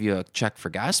 I'll give you a check for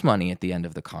gas money at the end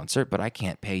of the concert, but I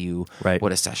can't pay you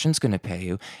what a session's going to pay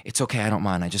you. It's okay. I don't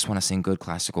mind. I just want to sing good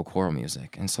classical choral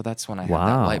music. And so that's when I had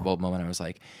that light bulb moment. I was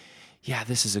like, yeah,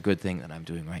 this is a good thing that I'm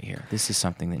doing right here. This is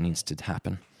something that needs to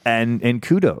happen. And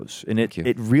kudos. And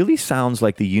it really sounds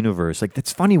like the universe. Like,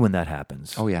 it's funny when that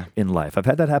happens. Oh, yeah. In life. I've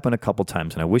had that happen a couple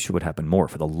times, and I wish it would happen more,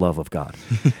 for the love of God.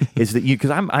 Is that because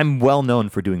I'm well known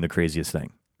for doing the craziest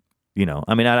thing.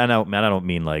 I mean, I don't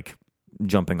mean like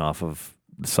jumping off of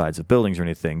the sides of buildings or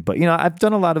anything, but I've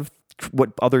done a lot of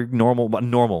what other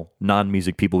normal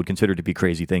non-music people would consider to be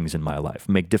crazy things in my life.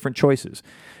 Make different choices.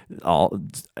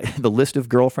 The list of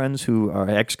girlfriends who are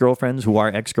ex-girlfriends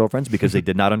because they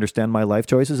did not understand my life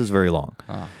choices is very long.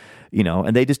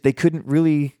 And they couldn't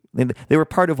really. They were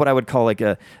part of what I would call like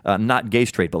a not gay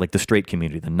straight, but like the straight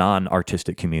community, the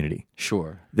non-artistic community.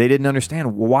 Sure. They didn't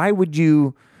understand, why would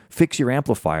you fix your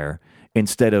amplifier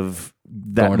instead of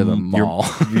that going to the mall?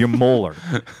 Your molar.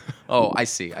 Oh, I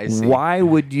see. Why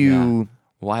would you? Yeah.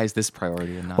 Why is this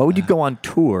priority and not Why would you that? go on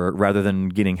tour rather than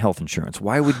getting health insurance?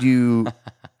 Why would you?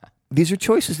 These are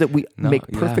choices that make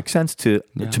perfect sense to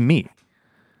me.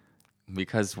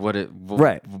 Because what are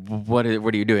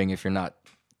you doing if you're not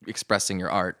expressing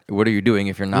your art? What are you doing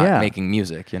if you're not making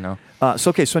music?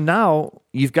 So now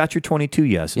you've got your 22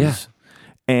 yeses. Yeah.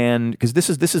 And because this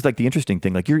is like the interesting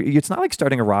thing, like it's not like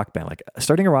starting a rock band. Like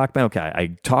starting a rock band, okay,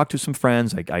 I talked to some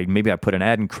friends. Maybe I put an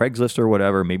ad in Craigslist or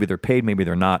whatever. Maybe they're paid, maybe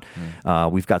they're not.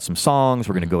 We've got some songs.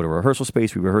 We're going to go to a rehearsal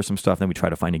space. We rehearse some stuff, then we try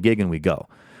to find a gig and we go.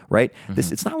 Right?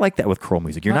 It's not like that with choral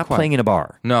music. You're not playing in a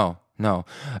bar. No.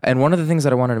 And one of the things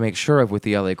that I wanted to make sure of with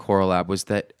the LA Choral Lab was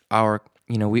that our,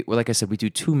 like I said, we do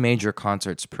 2 major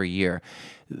concerts per year.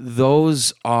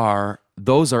 Those are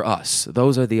us.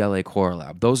 Those are the LA Choral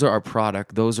Lab. Those are our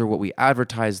product. Those are what we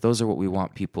advertise. Those are what we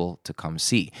want people to come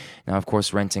see. Now, of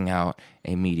course, renting out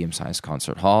a medium-sized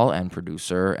concert hall and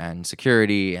producer and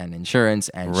security and insurance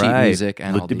and sheet music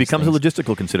and all these It becomes things. a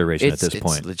logistical consideration at this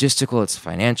point. It's logistical, it's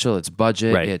financial, it's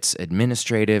budget, Right. it's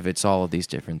administrative, it's all of these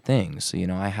different things. So,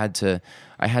 I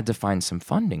had to find some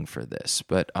funding for this,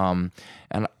 but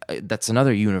and that's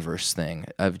another universe thing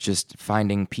of just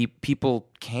finding people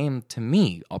came to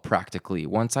me practically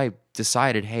once I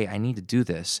decided, hey, I need to do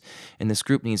this, and this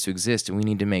group needs to exist, and we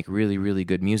need to make really, really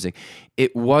good music.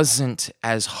 It wasn't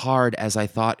as hard as I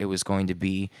thought it was going to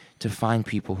be to find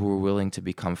people who were willing to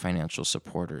become financial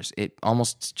supporters. It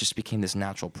almost just became this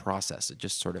natural process. It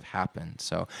just sort of happened.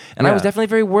 So, and I was definitely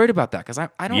very worried about that because I'm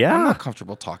not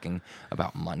comfortable talking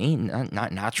about money,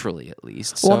 not naturally at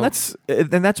least. So, Well,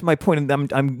 that's my point.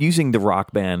 And I'm using the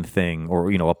rock band thing or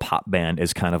a pop band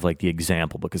as kind of like the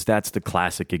example because that's the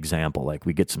classic example. Like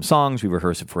we get some songs, we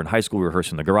rehearse it for in high school, we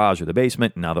rehearse in the garage or the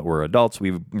basement. And now that we're adults,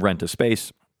 we rent a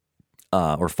space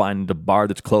or find a bar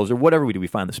that's closed or whatever we do. We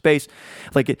find the space.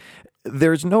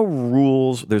 There's no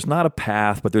rules. There's not a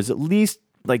path, but there's at least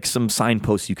like some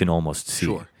signposts you can almost see.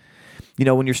 Sure.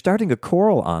 when you're starting a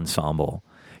choral ensemble,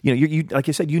 you like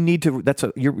you said, you need to.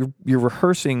 You're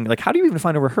rehearsing. Like, how do you even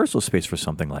find a rehearsal space for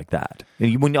something like that?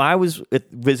 And when I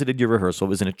visited your rehearsal, it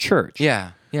was in a church.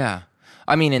 Yeah.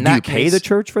 I mean, in do that you pay case, the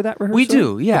church for that rehearsal? we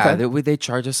do. Yeah, Okay. they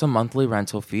charge us a monthly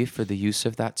rental fee for the use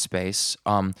of that space.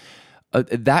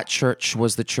 That church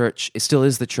was the church. It still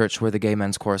is the church where the Gay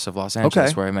Men's Chorus of Los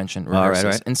Angeles, Okay. where I mentioned All right, rehearses,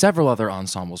 right. and several other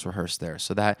ensembles rehearse there.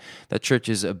 So that church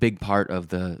is a big part of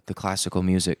the classical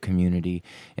music community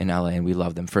in LA, and we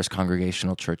love them. First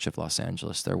Congregational Church of Los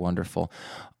Angeles. They're wonderful.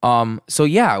 So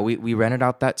yeah, we rented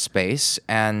out that space,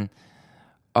 and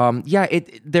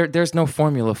there's no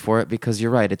formula for it, because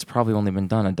you're right. It's probably only been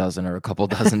done a dozen or a couple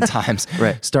dozen times.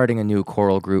 Right. Starting a new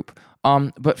choral group.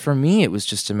 But for me, it was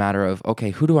just a matter of,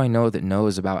 okay, who do I know that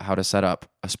knows about how to set up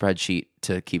a spreadsheet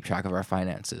to keep track of our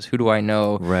finances? Who do I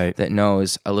know Right. that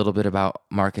knows a little bit about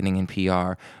marketing and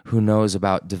PR? Who knows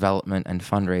about development and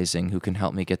fundraising? Who can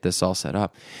help me get this all set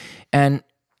up? And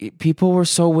people were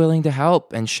so willing to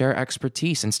help and share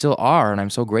expertise, and still are, and I'm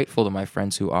so grateful to my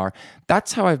friends who are.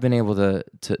 That's how I've been able to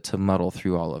muddle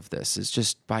through all of this, is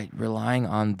just by relying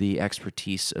on the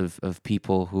expertise of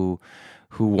people who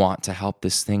want to help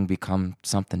this thing become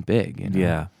something big.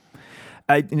 Yeah,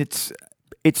 and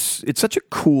it's such a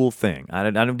cool thing. I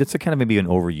don't, it's a kind of maybe an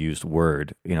overused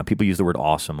word. People use the word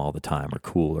awesome all the time, or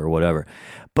cool, or whatever.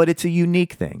 But it's a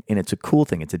unique thing, and it's a cool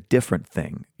thing. It's a different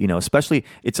thing. Especially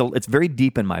it's very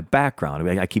deep in my background.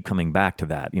 I keep coming back to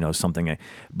that. Something.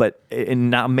 But in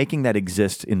now making that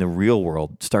exist in the real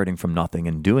world, starting from nothing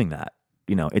and doing that.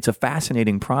 It's a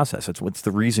fascinating process. It's what's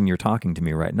the reason you're talking to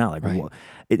me right now. Like, right.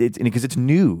 Because it's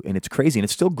new and it's crazy and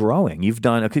it's still growing. You've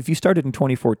done, if you started in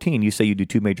 2014, you say you do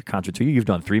 2 major concerts a year. You've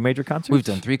done 3 major concerts? We've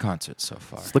done 3 concerts so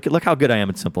far. Look how good I am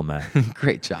at simple math.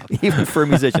 Great job. Even for a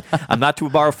musician. I'm not to a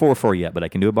bar of 4/4 yet, but I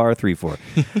can do a bar of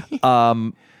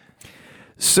 3/4.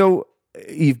 So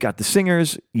you've got the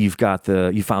singers, you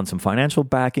found some financial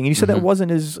backing, and you said that wasn't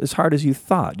as hard as you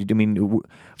thought. I mean,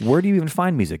 where do you even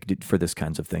find music for this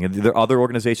kinds of thing? Are there other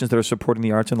organizations that are supporting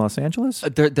the arts in Los Angeles?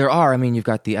 There are. I mean, you've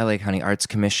got the LA County Arts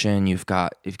Commission. You've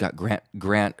got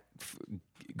granting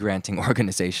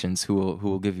organizations who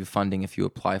will give you funding if you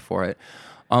apply for it.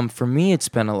 For me, it's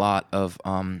been a lot of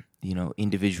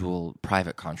individual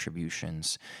private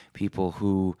contributions, people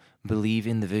who believe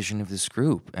in the vision of this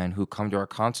group and who come to our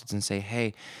concerts and say,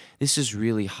 hey, this is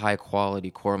really high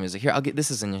quality choral music. Here, this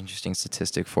is an interesting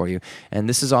statistic for you. And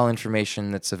this is all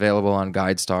information that's available on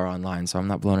GuideStar online, so I'm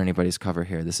not blowing anybody's cover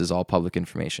here. This is all public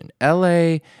information.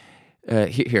 Here,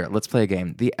 let's play a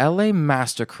game. The LA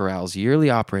Master Chorale's yearly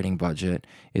operating budget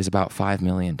is about $5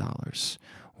 million.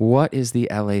 What is the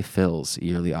LA Phil's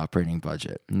yearly operating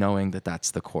budget? Knowing that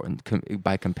that's the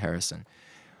by comparison.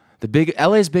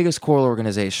 LA's biggest choral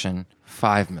organization,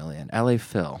 $5 million. LA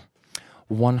Phil,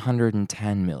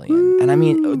 $110 million. And I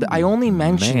mean, I only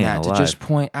mention that to just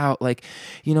point out,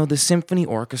 the symphony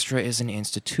orchestra is an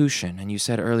institution. And you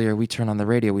said earlier, we turn on the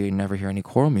radio, we never hear any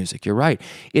choral music. You're right.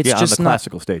 It's just on the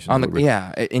classical station.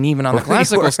 And even on the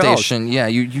classical station,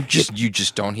 you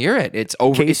just don't hear it. It's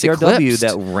over. KCRW,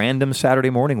 that random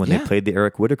Saturday morning when they played the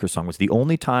Eric Whitacre song, was the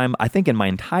only time I think in my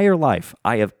entire life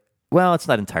I have. Well, it's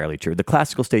not entirely true. The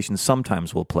classical stations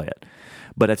sometimes will play it,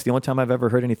 but it's the only time I've ever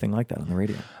heard anything like that on the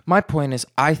radio. My point is,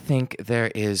 I think there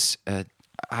is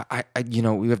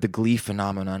we have the Glee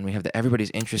phenomenon. We have everybody's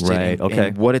interested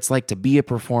in what it's like to be a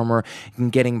performer,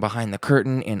 and getting behind the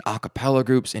curtain in a cappella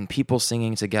groups and people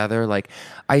singing together.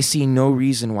 I see no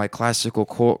reason why classical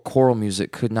choral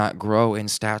music could not grow in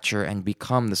stature and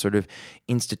become the sort of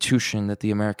institution that the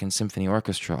American Symphony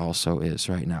Orchestra also is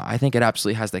right now. I think it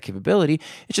absolutely has that capability.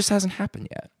 It just hasn't happened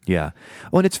yet. Yeah.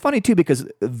 Well, and it's funny, too, because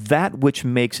that which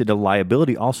makes it a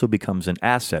liability also becomes an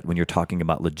asset when you're talking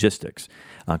about logistics.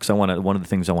 Because one of the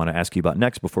things I want to ask you about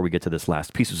next before we get to this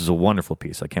last piece, this is a wonderful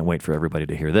piece, I can't wait for everybody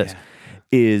to hear this,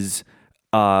 is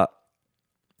when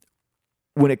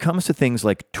it comes to things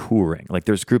like touring, like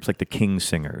there's groups like the King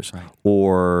Singers,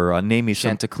 or name me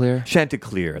some...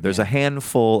 Chanticleer. There's a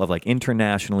handful of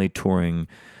internationally touring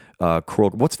choral...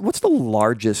 What's the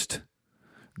largest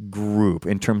group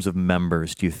in terms of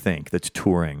members, do you think, that's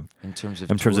touring? In terms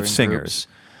of singers? Groups?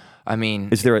 I mean...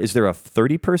 Is there a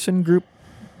 30-person group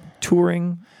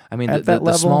touring? I mean, at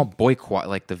the small boy choir,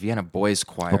 like the Vienna Boys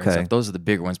Choir, and stuff, those are the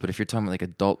bigger ones. But if you're talking about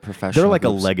adult professional, they're like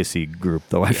groups, a legacy group,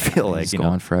 though. I feel like it's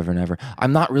going forever and ever.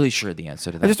 I'm not really sure the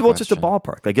answer to that. It's just a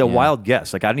ballpark, a wild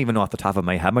guess. I don't even know off the top of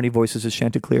my head how many voices is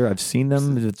Chanticleer. I've seen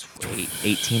them. It's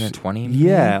 18 or 20.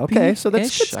 Yeah. Okay. So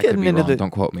that's getting into the. Don't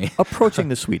quote me. Approaching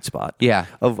the sweet spot.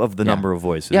 Of the number of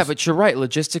voices. Yeah, but you're right.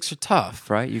 Logistics are tough,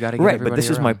 right? You got to get everybody But this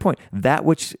is my point. That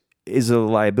which is a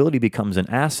liability becomes an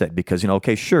asset because,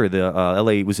 okay, sure, the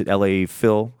LA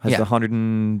Phil has the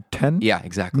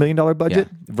 $110 million budget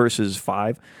versus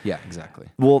 $5. Yeah, exactly.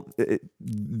 Well,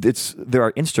 there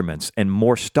are instruments and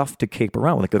more stuff to cape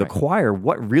around. Like the choir,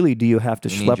 what really do you have to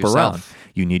schlep around?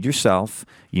 You need yourself.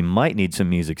 You might need some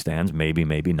music stands,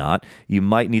 maybe not. You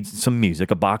might need some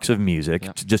music, a box of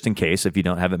music, just in case if you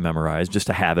don't have it memorized, just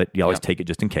to have it. You always take it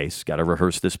just in case. Got to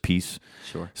rehearse this piece.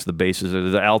 Sure. So the basses or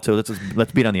the alto.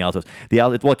 Let's beat on the altos.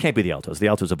 Well, it can't be the altos. The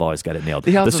altos have always got it nailed.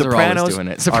 The altos Sopranos are always doing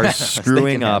it. are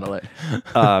screwing up.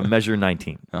 Measure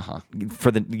 19.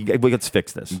 Let's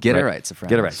fix this. Get it right, Sopranos.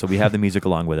 Get it right. So we have the music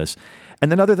along with us.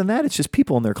 And then other than that, it's just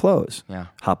people in their clothes. Yeah.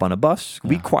 Hop on a bus.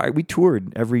 Yeah. We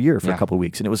toured every year for a couple of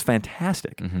weeks, and it was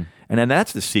fantastic. Mm-hmm. And then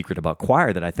that's the secret about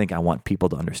choir that I think I want people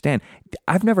to understand.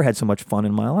 I've never had so much fun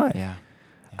in my life. Yeah.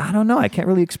 I don't know. I can't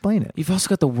really explain it. You've also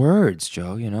got the words,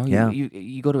 Joe.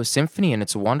 You go to a symphony and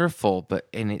it's wonderful, but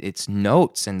it's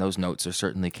notes, and those notes are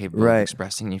certainly capable of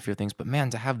expressing you feel things. But man,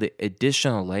 to have the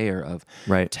additional layer of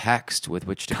text with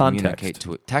which to communicate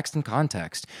to it, text and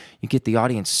context, you get the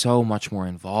audience so much more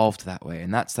involved that way.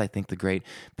 And that's, I think, the great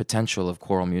potential of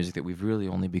choral music that we've really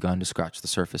only begun to scratch the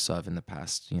surface of in the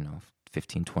past,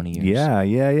 15, 20 years.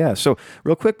 Yeah. So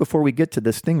real quick before we get to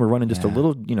this thing, we're running just a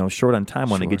little, short on time.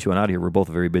 I want to get you on out of here. We're both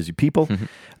very busy people.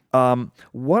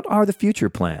 What are the future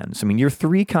plans? I mean, you're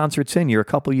 3 concerts in, you're a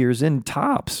couple years in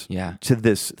tops to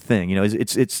this thing.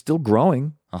 It's still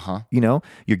growing.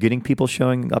 You're getting people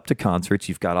showing up to concerts.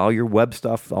 You've got all your web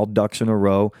stuff, all ducks in a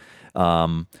row.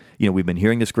 We've been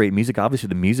hearing this great music. Obviously,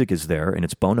 the music is there and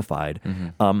it's bona fide.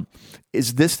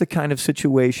 Is this the kind of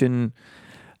situation?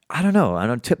 I don't know. I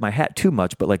don't tip my hat too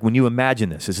much, but like when you imagine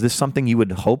this, is this something you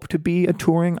would hope to be a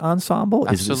touring ensemble?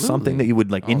 Absolutely. Is this something that you would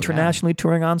internationally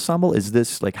touring ensemble? Is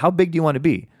this how big do you want to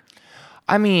be?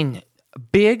 I mean,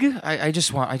 big. I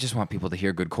just want people to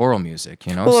hear good choral music,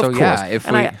 Well, so of course. Yeah, if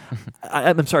and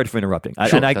I'm sorry for interrupting.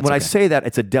 When I say that,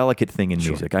 it's a delicate thing in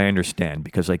music. I understand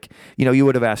because, you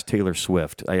would have asked Taylor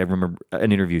Swift. I remember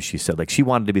an interview she said she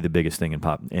wanted to be the biggest thing in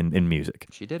pop in music.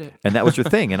 She did it, and that was her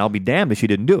thing. And I'll be damned if she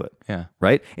didn't do it. Yeah,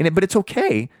 right. But it's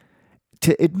okay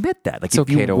to admit that. If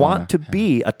you want to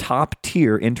be a top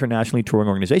tier internationally touring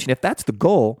organization, if that's the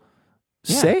goal.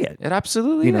 Say it. It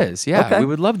absolutely is. Yeah. Okay. We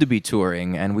would love to be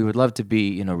touring, and we would love to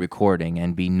be, recording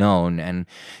and be known. And,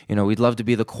 we'd love to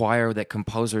be the choir that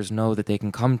composers know that they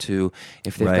can come to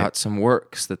if they've got some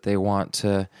works that they want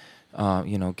to,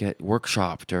 get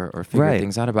workshopped or figure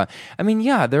things out about. I mean,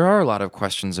 there are a lot of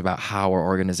questions about how our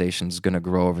organization is going to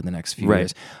grow over the next few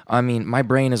years. I mean, my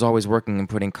brain is always working and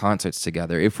putting concerts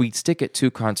together. If we stick at 2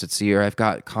 concerts a year, I've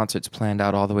got concerts planned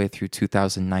out all the way through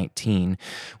 2019,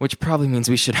 which probably means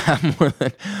we should have more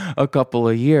than a couple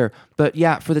a year. But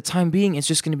for the time being, it's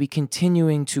just going to be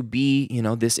continuing to be,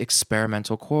 this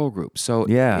experimental choral group. So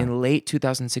in late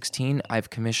 2016, I've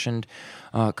commissioned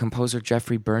composer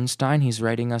Jeffrey Bernstein. He's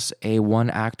writing us a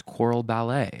 1-act choral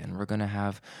ballet, and we're going to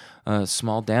have a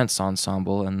small dance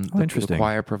ensemble, and the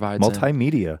choir provides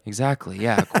multimedia. Exactly,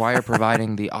 yeah. Choir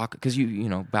providing the because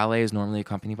ballet is normally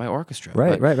accompanied by orchestra.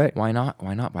 Right. Why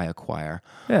not by a choir?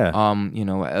 Yeah.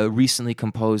 A recently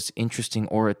composed interesting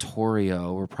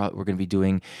oratorio we're going to be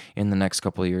doing in the next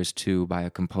couple of years too by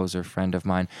a composer friend of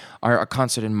mine. Our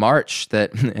concert in March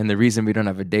and the reason we don't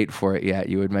have a date for it yet,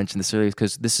 you had mentioned this earlier, is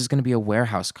because this is going to be a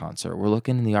warehouse concert. We're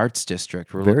looking in the arts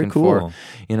district. We're looking for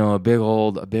a big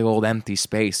old empty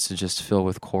space to just fill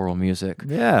with choral music.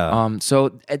 Yeah.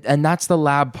 So that's the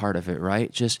lab part of it, right?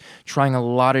 Just trying a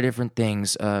lot of different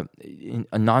things, in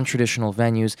non-traditional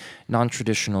venues,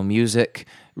 non-traditional music,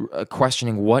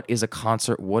 questioning what is a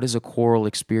concert, what is a choral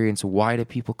experience, why do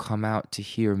people come out to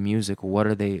hear music,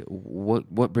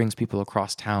 what brings people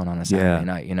across town on a Saturday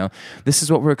night, This is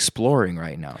what we're exploring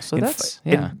right now. So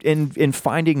in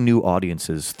finding new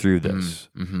audiences through this,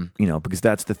 because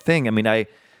that's the thing. I mean,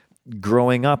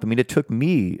 growing up, it took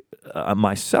me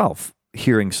myself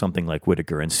hearing something like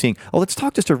Whitaker and seeing. Oh, let's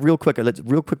talk just real quick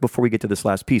before we get to this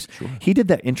last piece. Sure. He did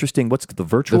that interesting. What's the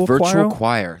virtual choir? The virtual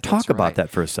choir. Talk about that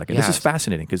for a second. Yes. This is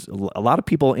fascinating because a lot of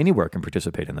people anywhere can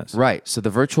participate in this. Right. So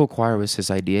the virtual choir was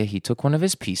his idea. He took one of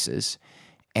his pieces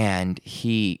and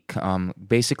he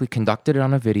basically conducted it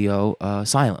on a video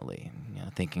silently.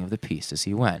 thinking of the piece as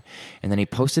he went. And then he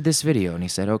posted this video and he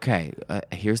said, okay,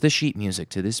 here's the sheet music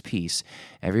to this piece.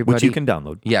 Everybody, which you can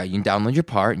download. Yeah, you can download your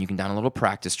part and you can download a little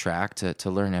practice track to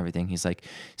learn everything. He's like,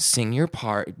 sing your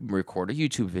part, record a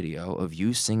YouTube video of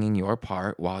you singing your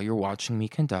part while you're watching me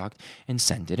conduct and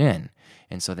send it in.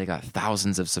 And so they got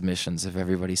thousands of submissions of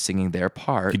everybody singing their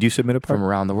part. Did you submit a part? From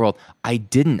around the world? I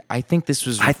didn't. I think this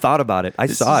was... I thought about it. I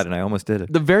saw it and I almost did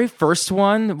it. The very first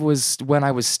one was when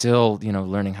I was still,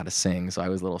 learning how to sing, so I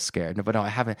was a little scared. But no,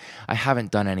 I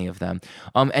haven't done any of them.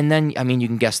 And then, I mean, you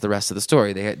can guess the rest of the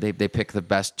story. They pick the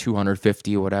best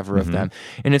 250 or whatever of them,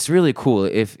 and it's really cool.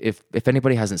 If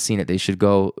anybody hasn't seen it, they should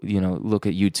go, look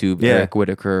at YouTube, Eric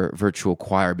Whitaker Virtual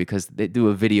Choir, because they do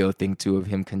a video thing too of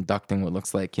him conducting what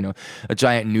looks like, a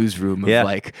giant newsroom of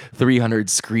like 300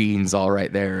 screens all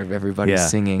right there of everybody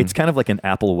singing. It's kind of like an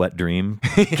Apple wet dream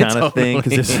kind of thing,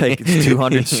 because it's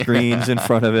 200 screens in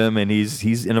front of him and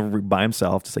he's in a by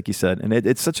himself, just like you said. And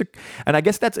it's such a, and I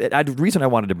guess that's the reason I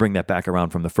wanted to bring that back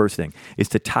around from the first thing, is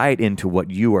to tie it into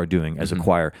what you are doing as a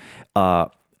choir,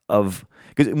 because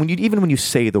when you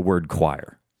say the word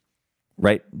choir,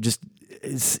 right,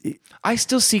 I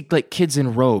still see like kids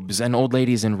in robes and old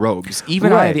ladies in robes.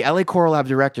 Even I, the LA Choral Lab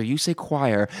director, you say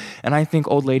choir, and I think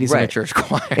old ladies in a church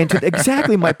choir. And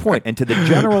exactly my point. And to the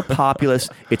general populace,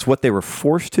 it's what they were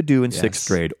forced to do in sixth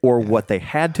grade, or what they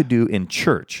had to do in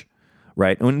church,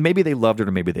 right? And maybe they loved it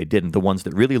or maybe they didn't. The ones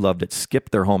that really loved it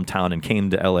skipped their hometown and came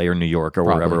to LA or New York or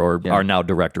wherever, or are now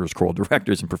directors, choral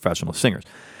directors, and professional singers,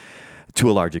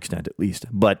 to a large extent at least.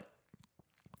 But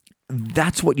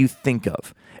that's what you think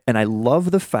of. And I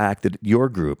love the fact that your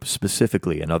group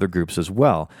specifically, and other groups as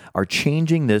well, are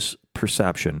changing this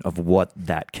perception of what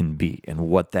that can be and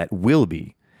what that will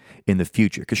be in the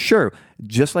future. Because sure,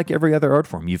 just like every other art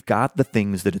form, you've got the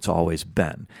things that it's always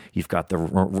been. You've got the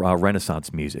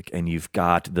Renaissance music, and you've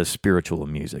got the spiritual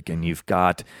music, and you've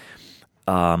got...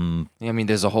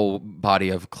 there's a whole body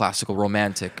of classical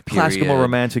romantic period,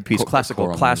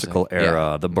 classical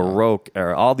era, the Baroque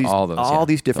era. All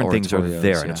these different things are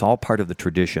there, and it's all part of the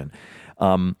tradition.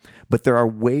 But there are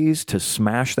ways to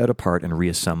smash that apart and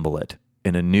reassemble it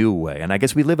in a new way. And I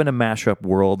guess we live in a mashup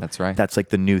world. That's right. That's like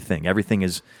the new thing. Everything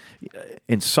is,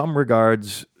 in some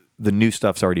regards, the new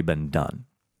stuff's already been done.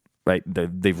 Right,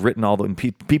 they've written all the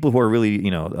people who are really,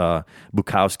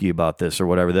 Bukowski about this or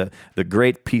whatever. The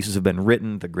great pieces have been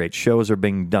written. The great shows are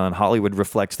being done. Hollywood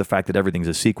reflects the fact that everything's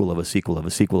a sequel of a sequel of a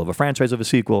sequel of a franchise of a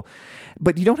sequel.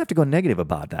 But you don't have to go negative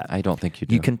about that. I don't think you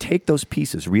do. You can take those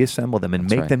pieces, reassemble them, and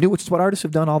make them new, which is what artists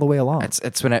have done all the way along.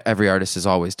 It's what every artist has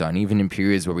always done, even in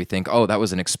periods where we think, oh, that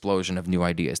was an explosion of new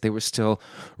ideas. They were still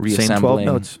reassembling.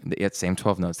 Same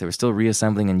 12 notes. They were still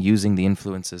reassembling and using the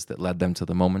influences that led them to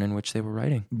the moment in which they were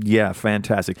writing. Yeah,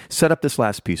 fantastic. Set up this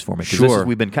last piece for me. Sure.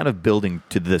 We've been kind of building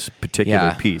to this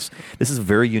particular piece. This is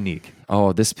very unique.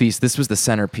 Oh, this was the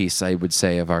centerpiece, I would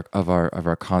say, of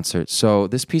our concert. So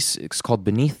this piece is called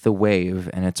 "Beneath the Wave,"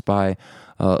 and it's by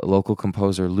local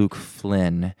composer Luke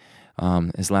Flynn.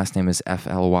 His last name is Flynn.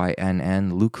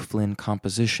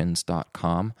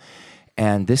 LukeFlynnCompositions.com,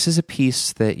 and this is a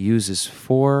piece that uses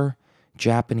 4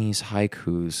 Japanese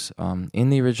haikus in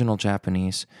the original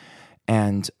Japanese.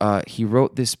 And he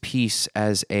wrote this piece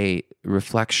as a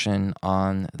reflection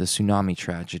on the tsunami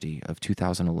tragedy of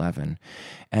 2011,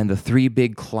 and the 3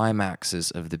 big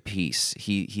climaxes of the piece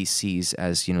he sees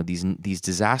as these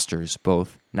disasters,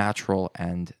 both natural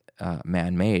and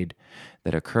man-made,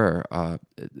 that occur: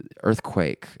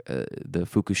 earthquake, the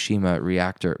Fukushima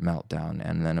reactor meltdown,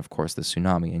 and then of course the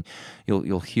tsunami. And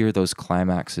you'll hear those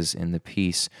climaxes in the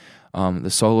piece. The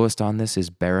soloist on this is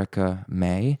Baraka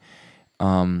May.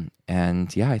 And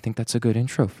I think that's a good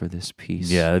intro for this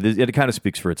piece. Yeah, it kind of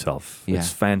speaks for itself. Yeah.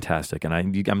 It's fantastic. And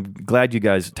I'm glad you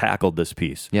guys tackled this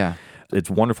piece. Yeah. It's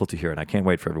wonderful to hear, and I can't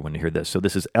wait for everyone to hear this. So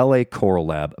this is LA Choral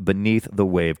Lab, Beneath the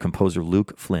Wave, composer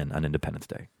Luke Flynn on Independence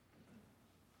Day.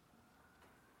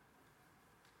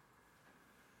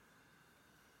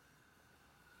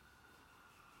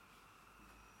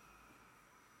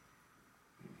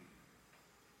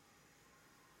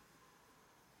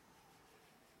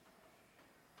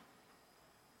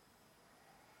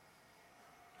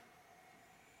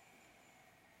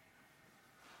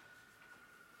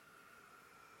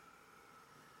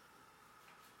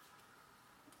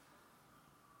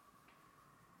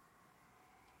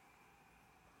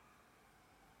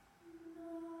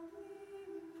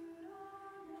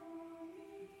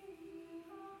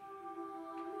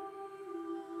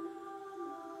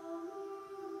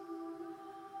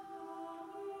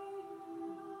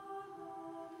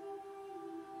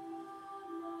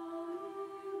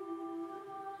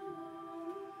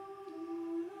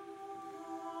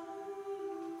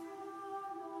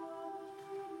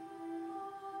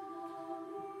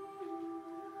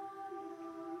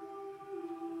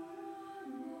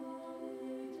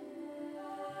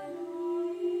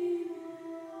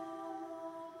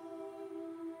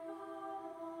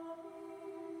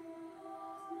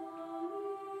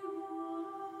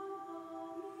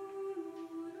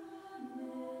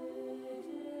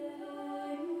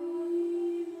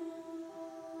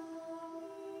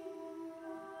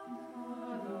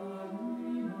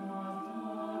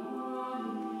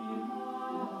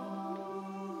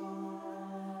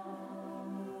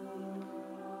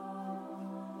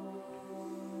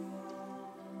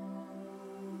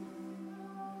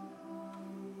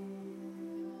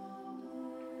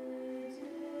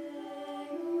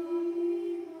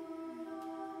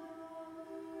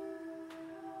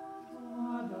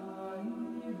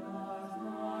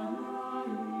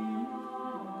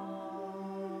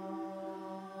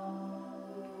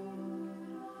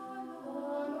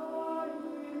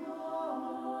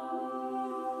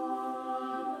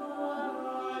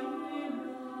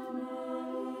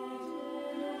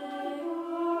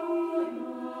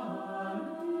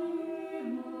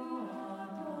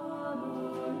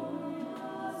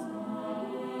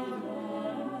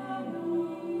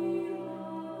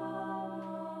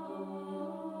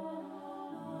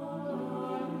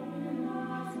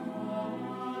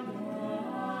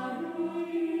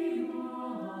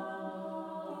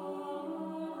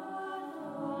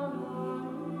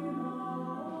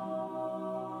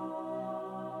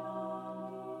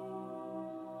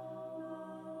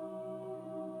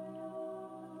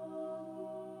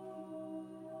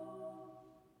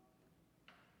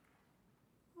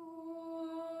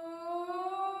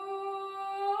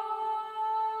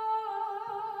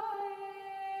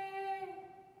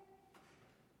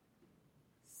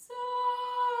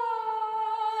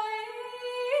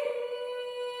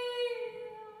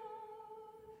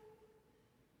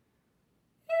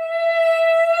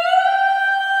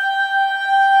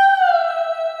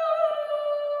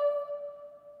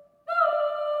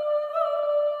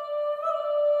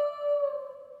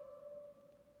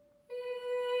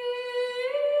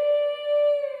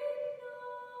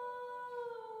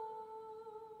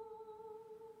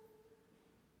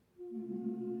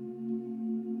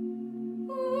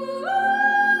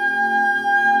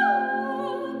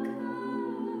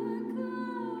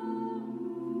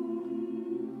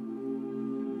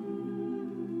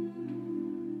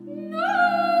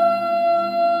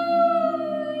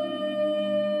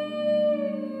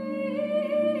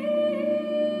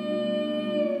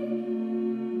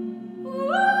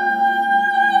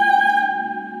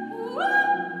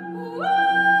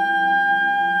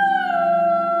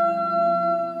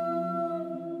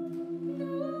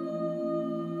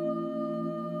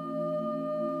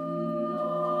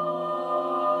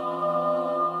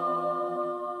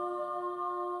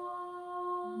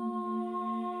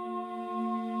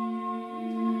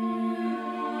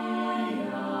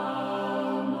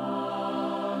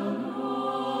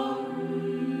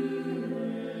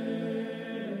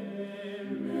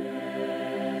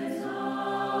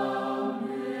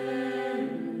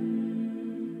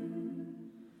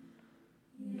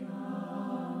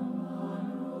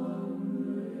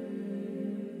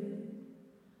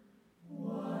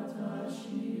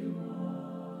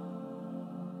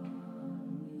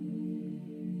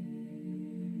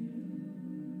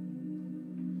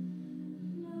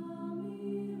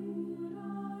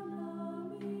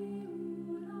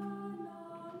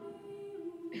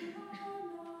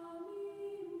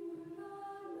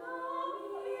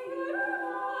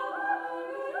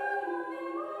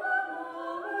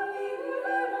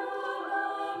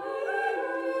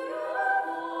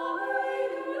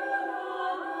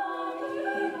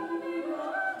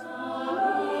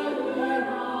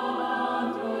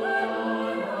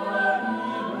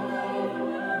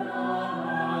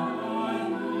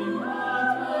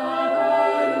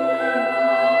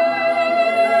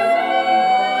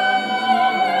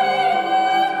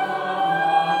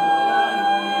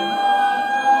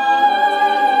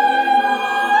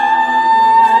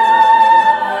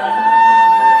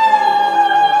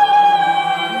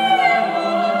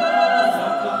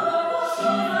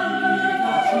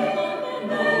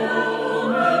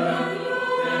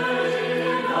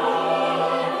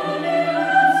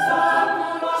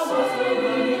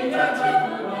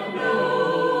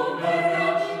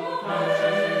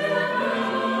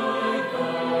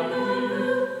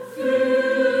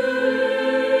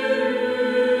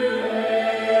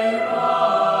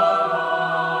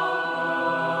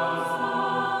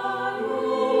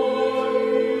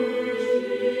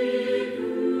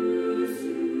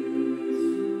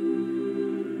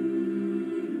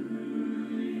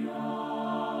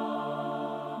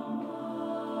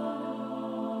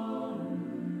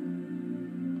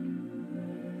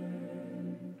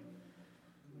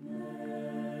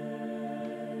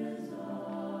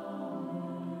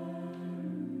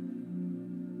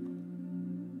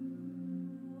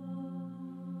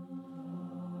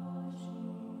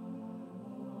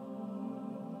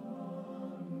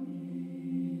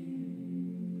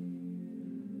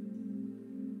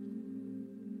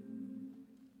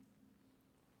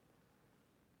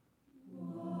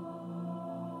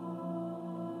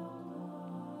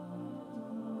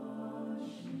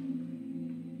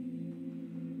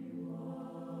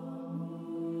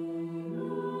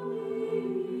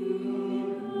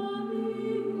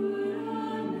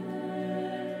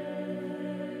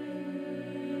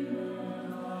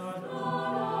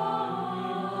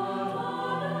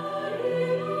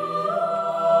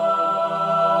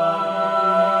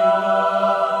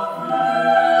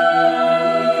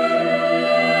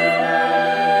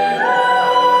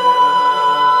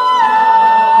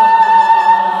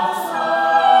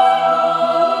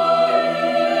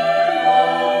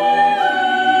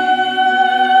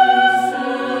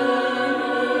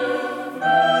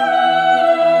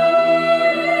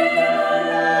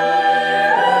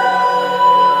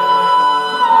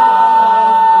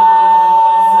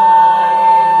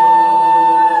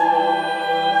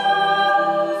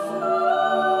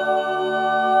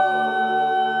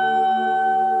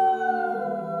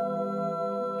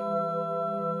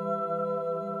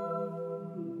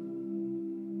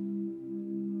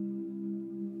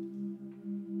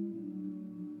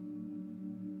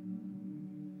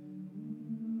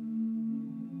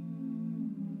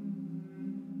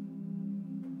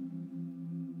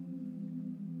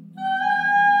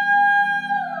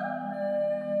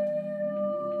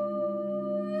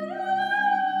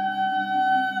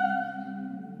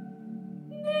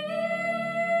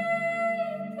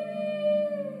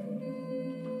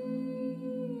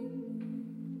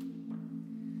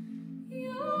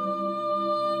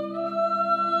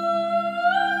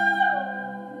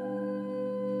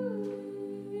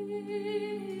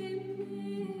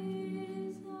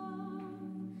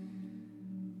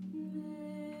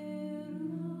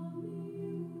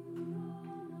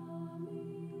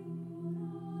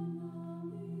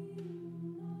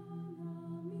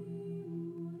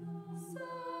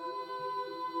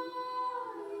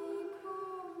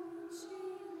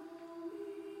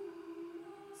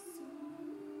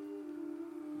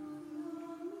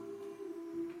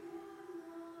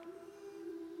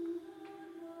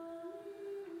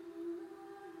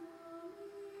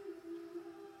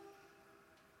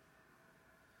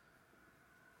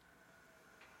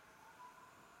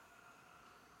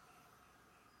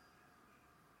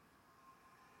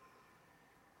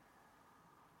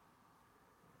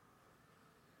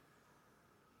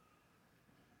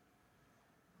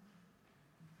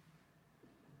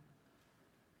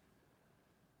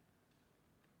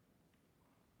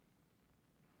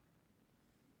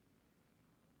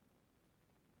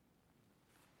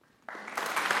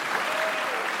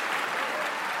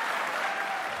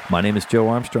 My name is Joe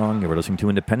Armstrong, and we're listening to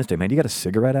Independence Day. Man, you got a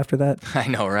cigarette after that? I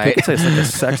know, right? It's like a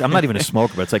sex. I'm not even a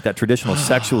smoker, but it's like that traditional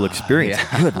sexual experience.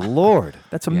 Yeah. Good Lord.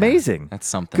 That's amazing. That's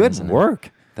something. Good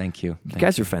work. Thank you. You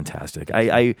guys are fantastic.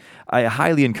 I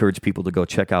highly encourage people to go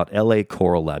check out LA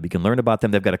Choral Lab. You can learn about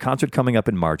them. They've got a concert coming up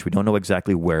in March. We don't know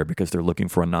exactly where because they're looking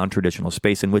for a non-traditional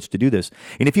space in which to do this.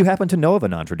 And if you happen to know of a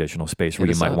non-traditional space where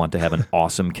you might want to have an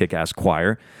awesome kick-ass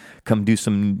choir, come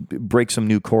break some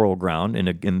new choral ground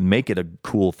and make it a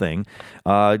cool thing,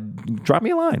 drop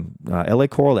me a line, LA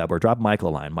Choral Lab, or drop Michael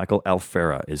a line. Michael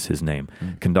Alfera is his name,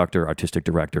 conductor, artistic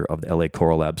director of the LA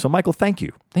Choral Lab. So, Michael, thank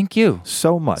you. Thank you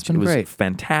so much. It was great.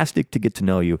 Fantastic to get to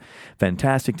know you,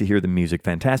 fantastic to hear the music,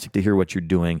 fantastic to hear what you're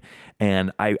doing,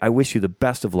 and I wish you the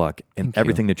best of luck in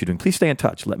everything that you're doing. Please stay in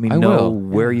touch. Let me know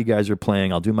where you guys are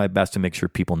playing. I'll do my best to make sure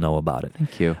people know about it.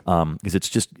 Thank you.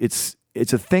 Because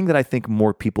it's a thing that I think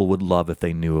more people would love if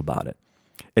they knew about it,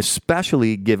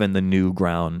 especially given the new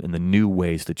ground and the new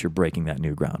ways that you're breaking that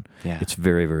new ground. Yeah. It's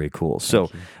very, very cool.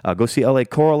 So go see LA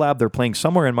Choral Lab. They're playing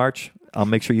somewhere in March. I'll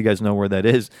make sure you guys know where that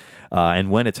is and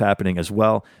when it's happening as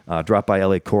well. Drop by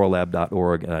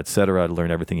lachorallab.org, et cetera, to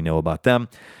learn everything you know about them.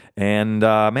 And,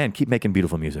 man, keep making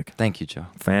beautiful music. Thank you, Joe.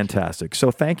 Fantastic.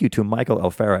 So thank you to Michael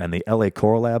Alfera and the LA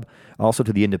Choral Lab, also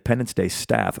to the Independence Day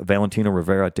staff, Valentino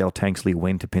Rivera, Dale Tanksley,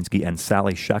 Wayne Topinski, and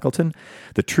Sally Shackleton.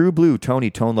 The True Blue, Tony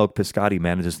Tonelok Piscotti,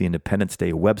 manages the Independence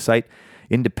Day website.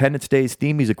 Independence Day's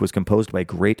theme music was composed by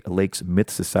Great Lakes Myth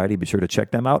Society. Be sure to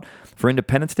check them out. For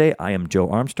Independence Day, I am Joe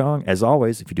Armstrong. As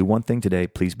always, if you do one thing today,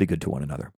 please be good to one another.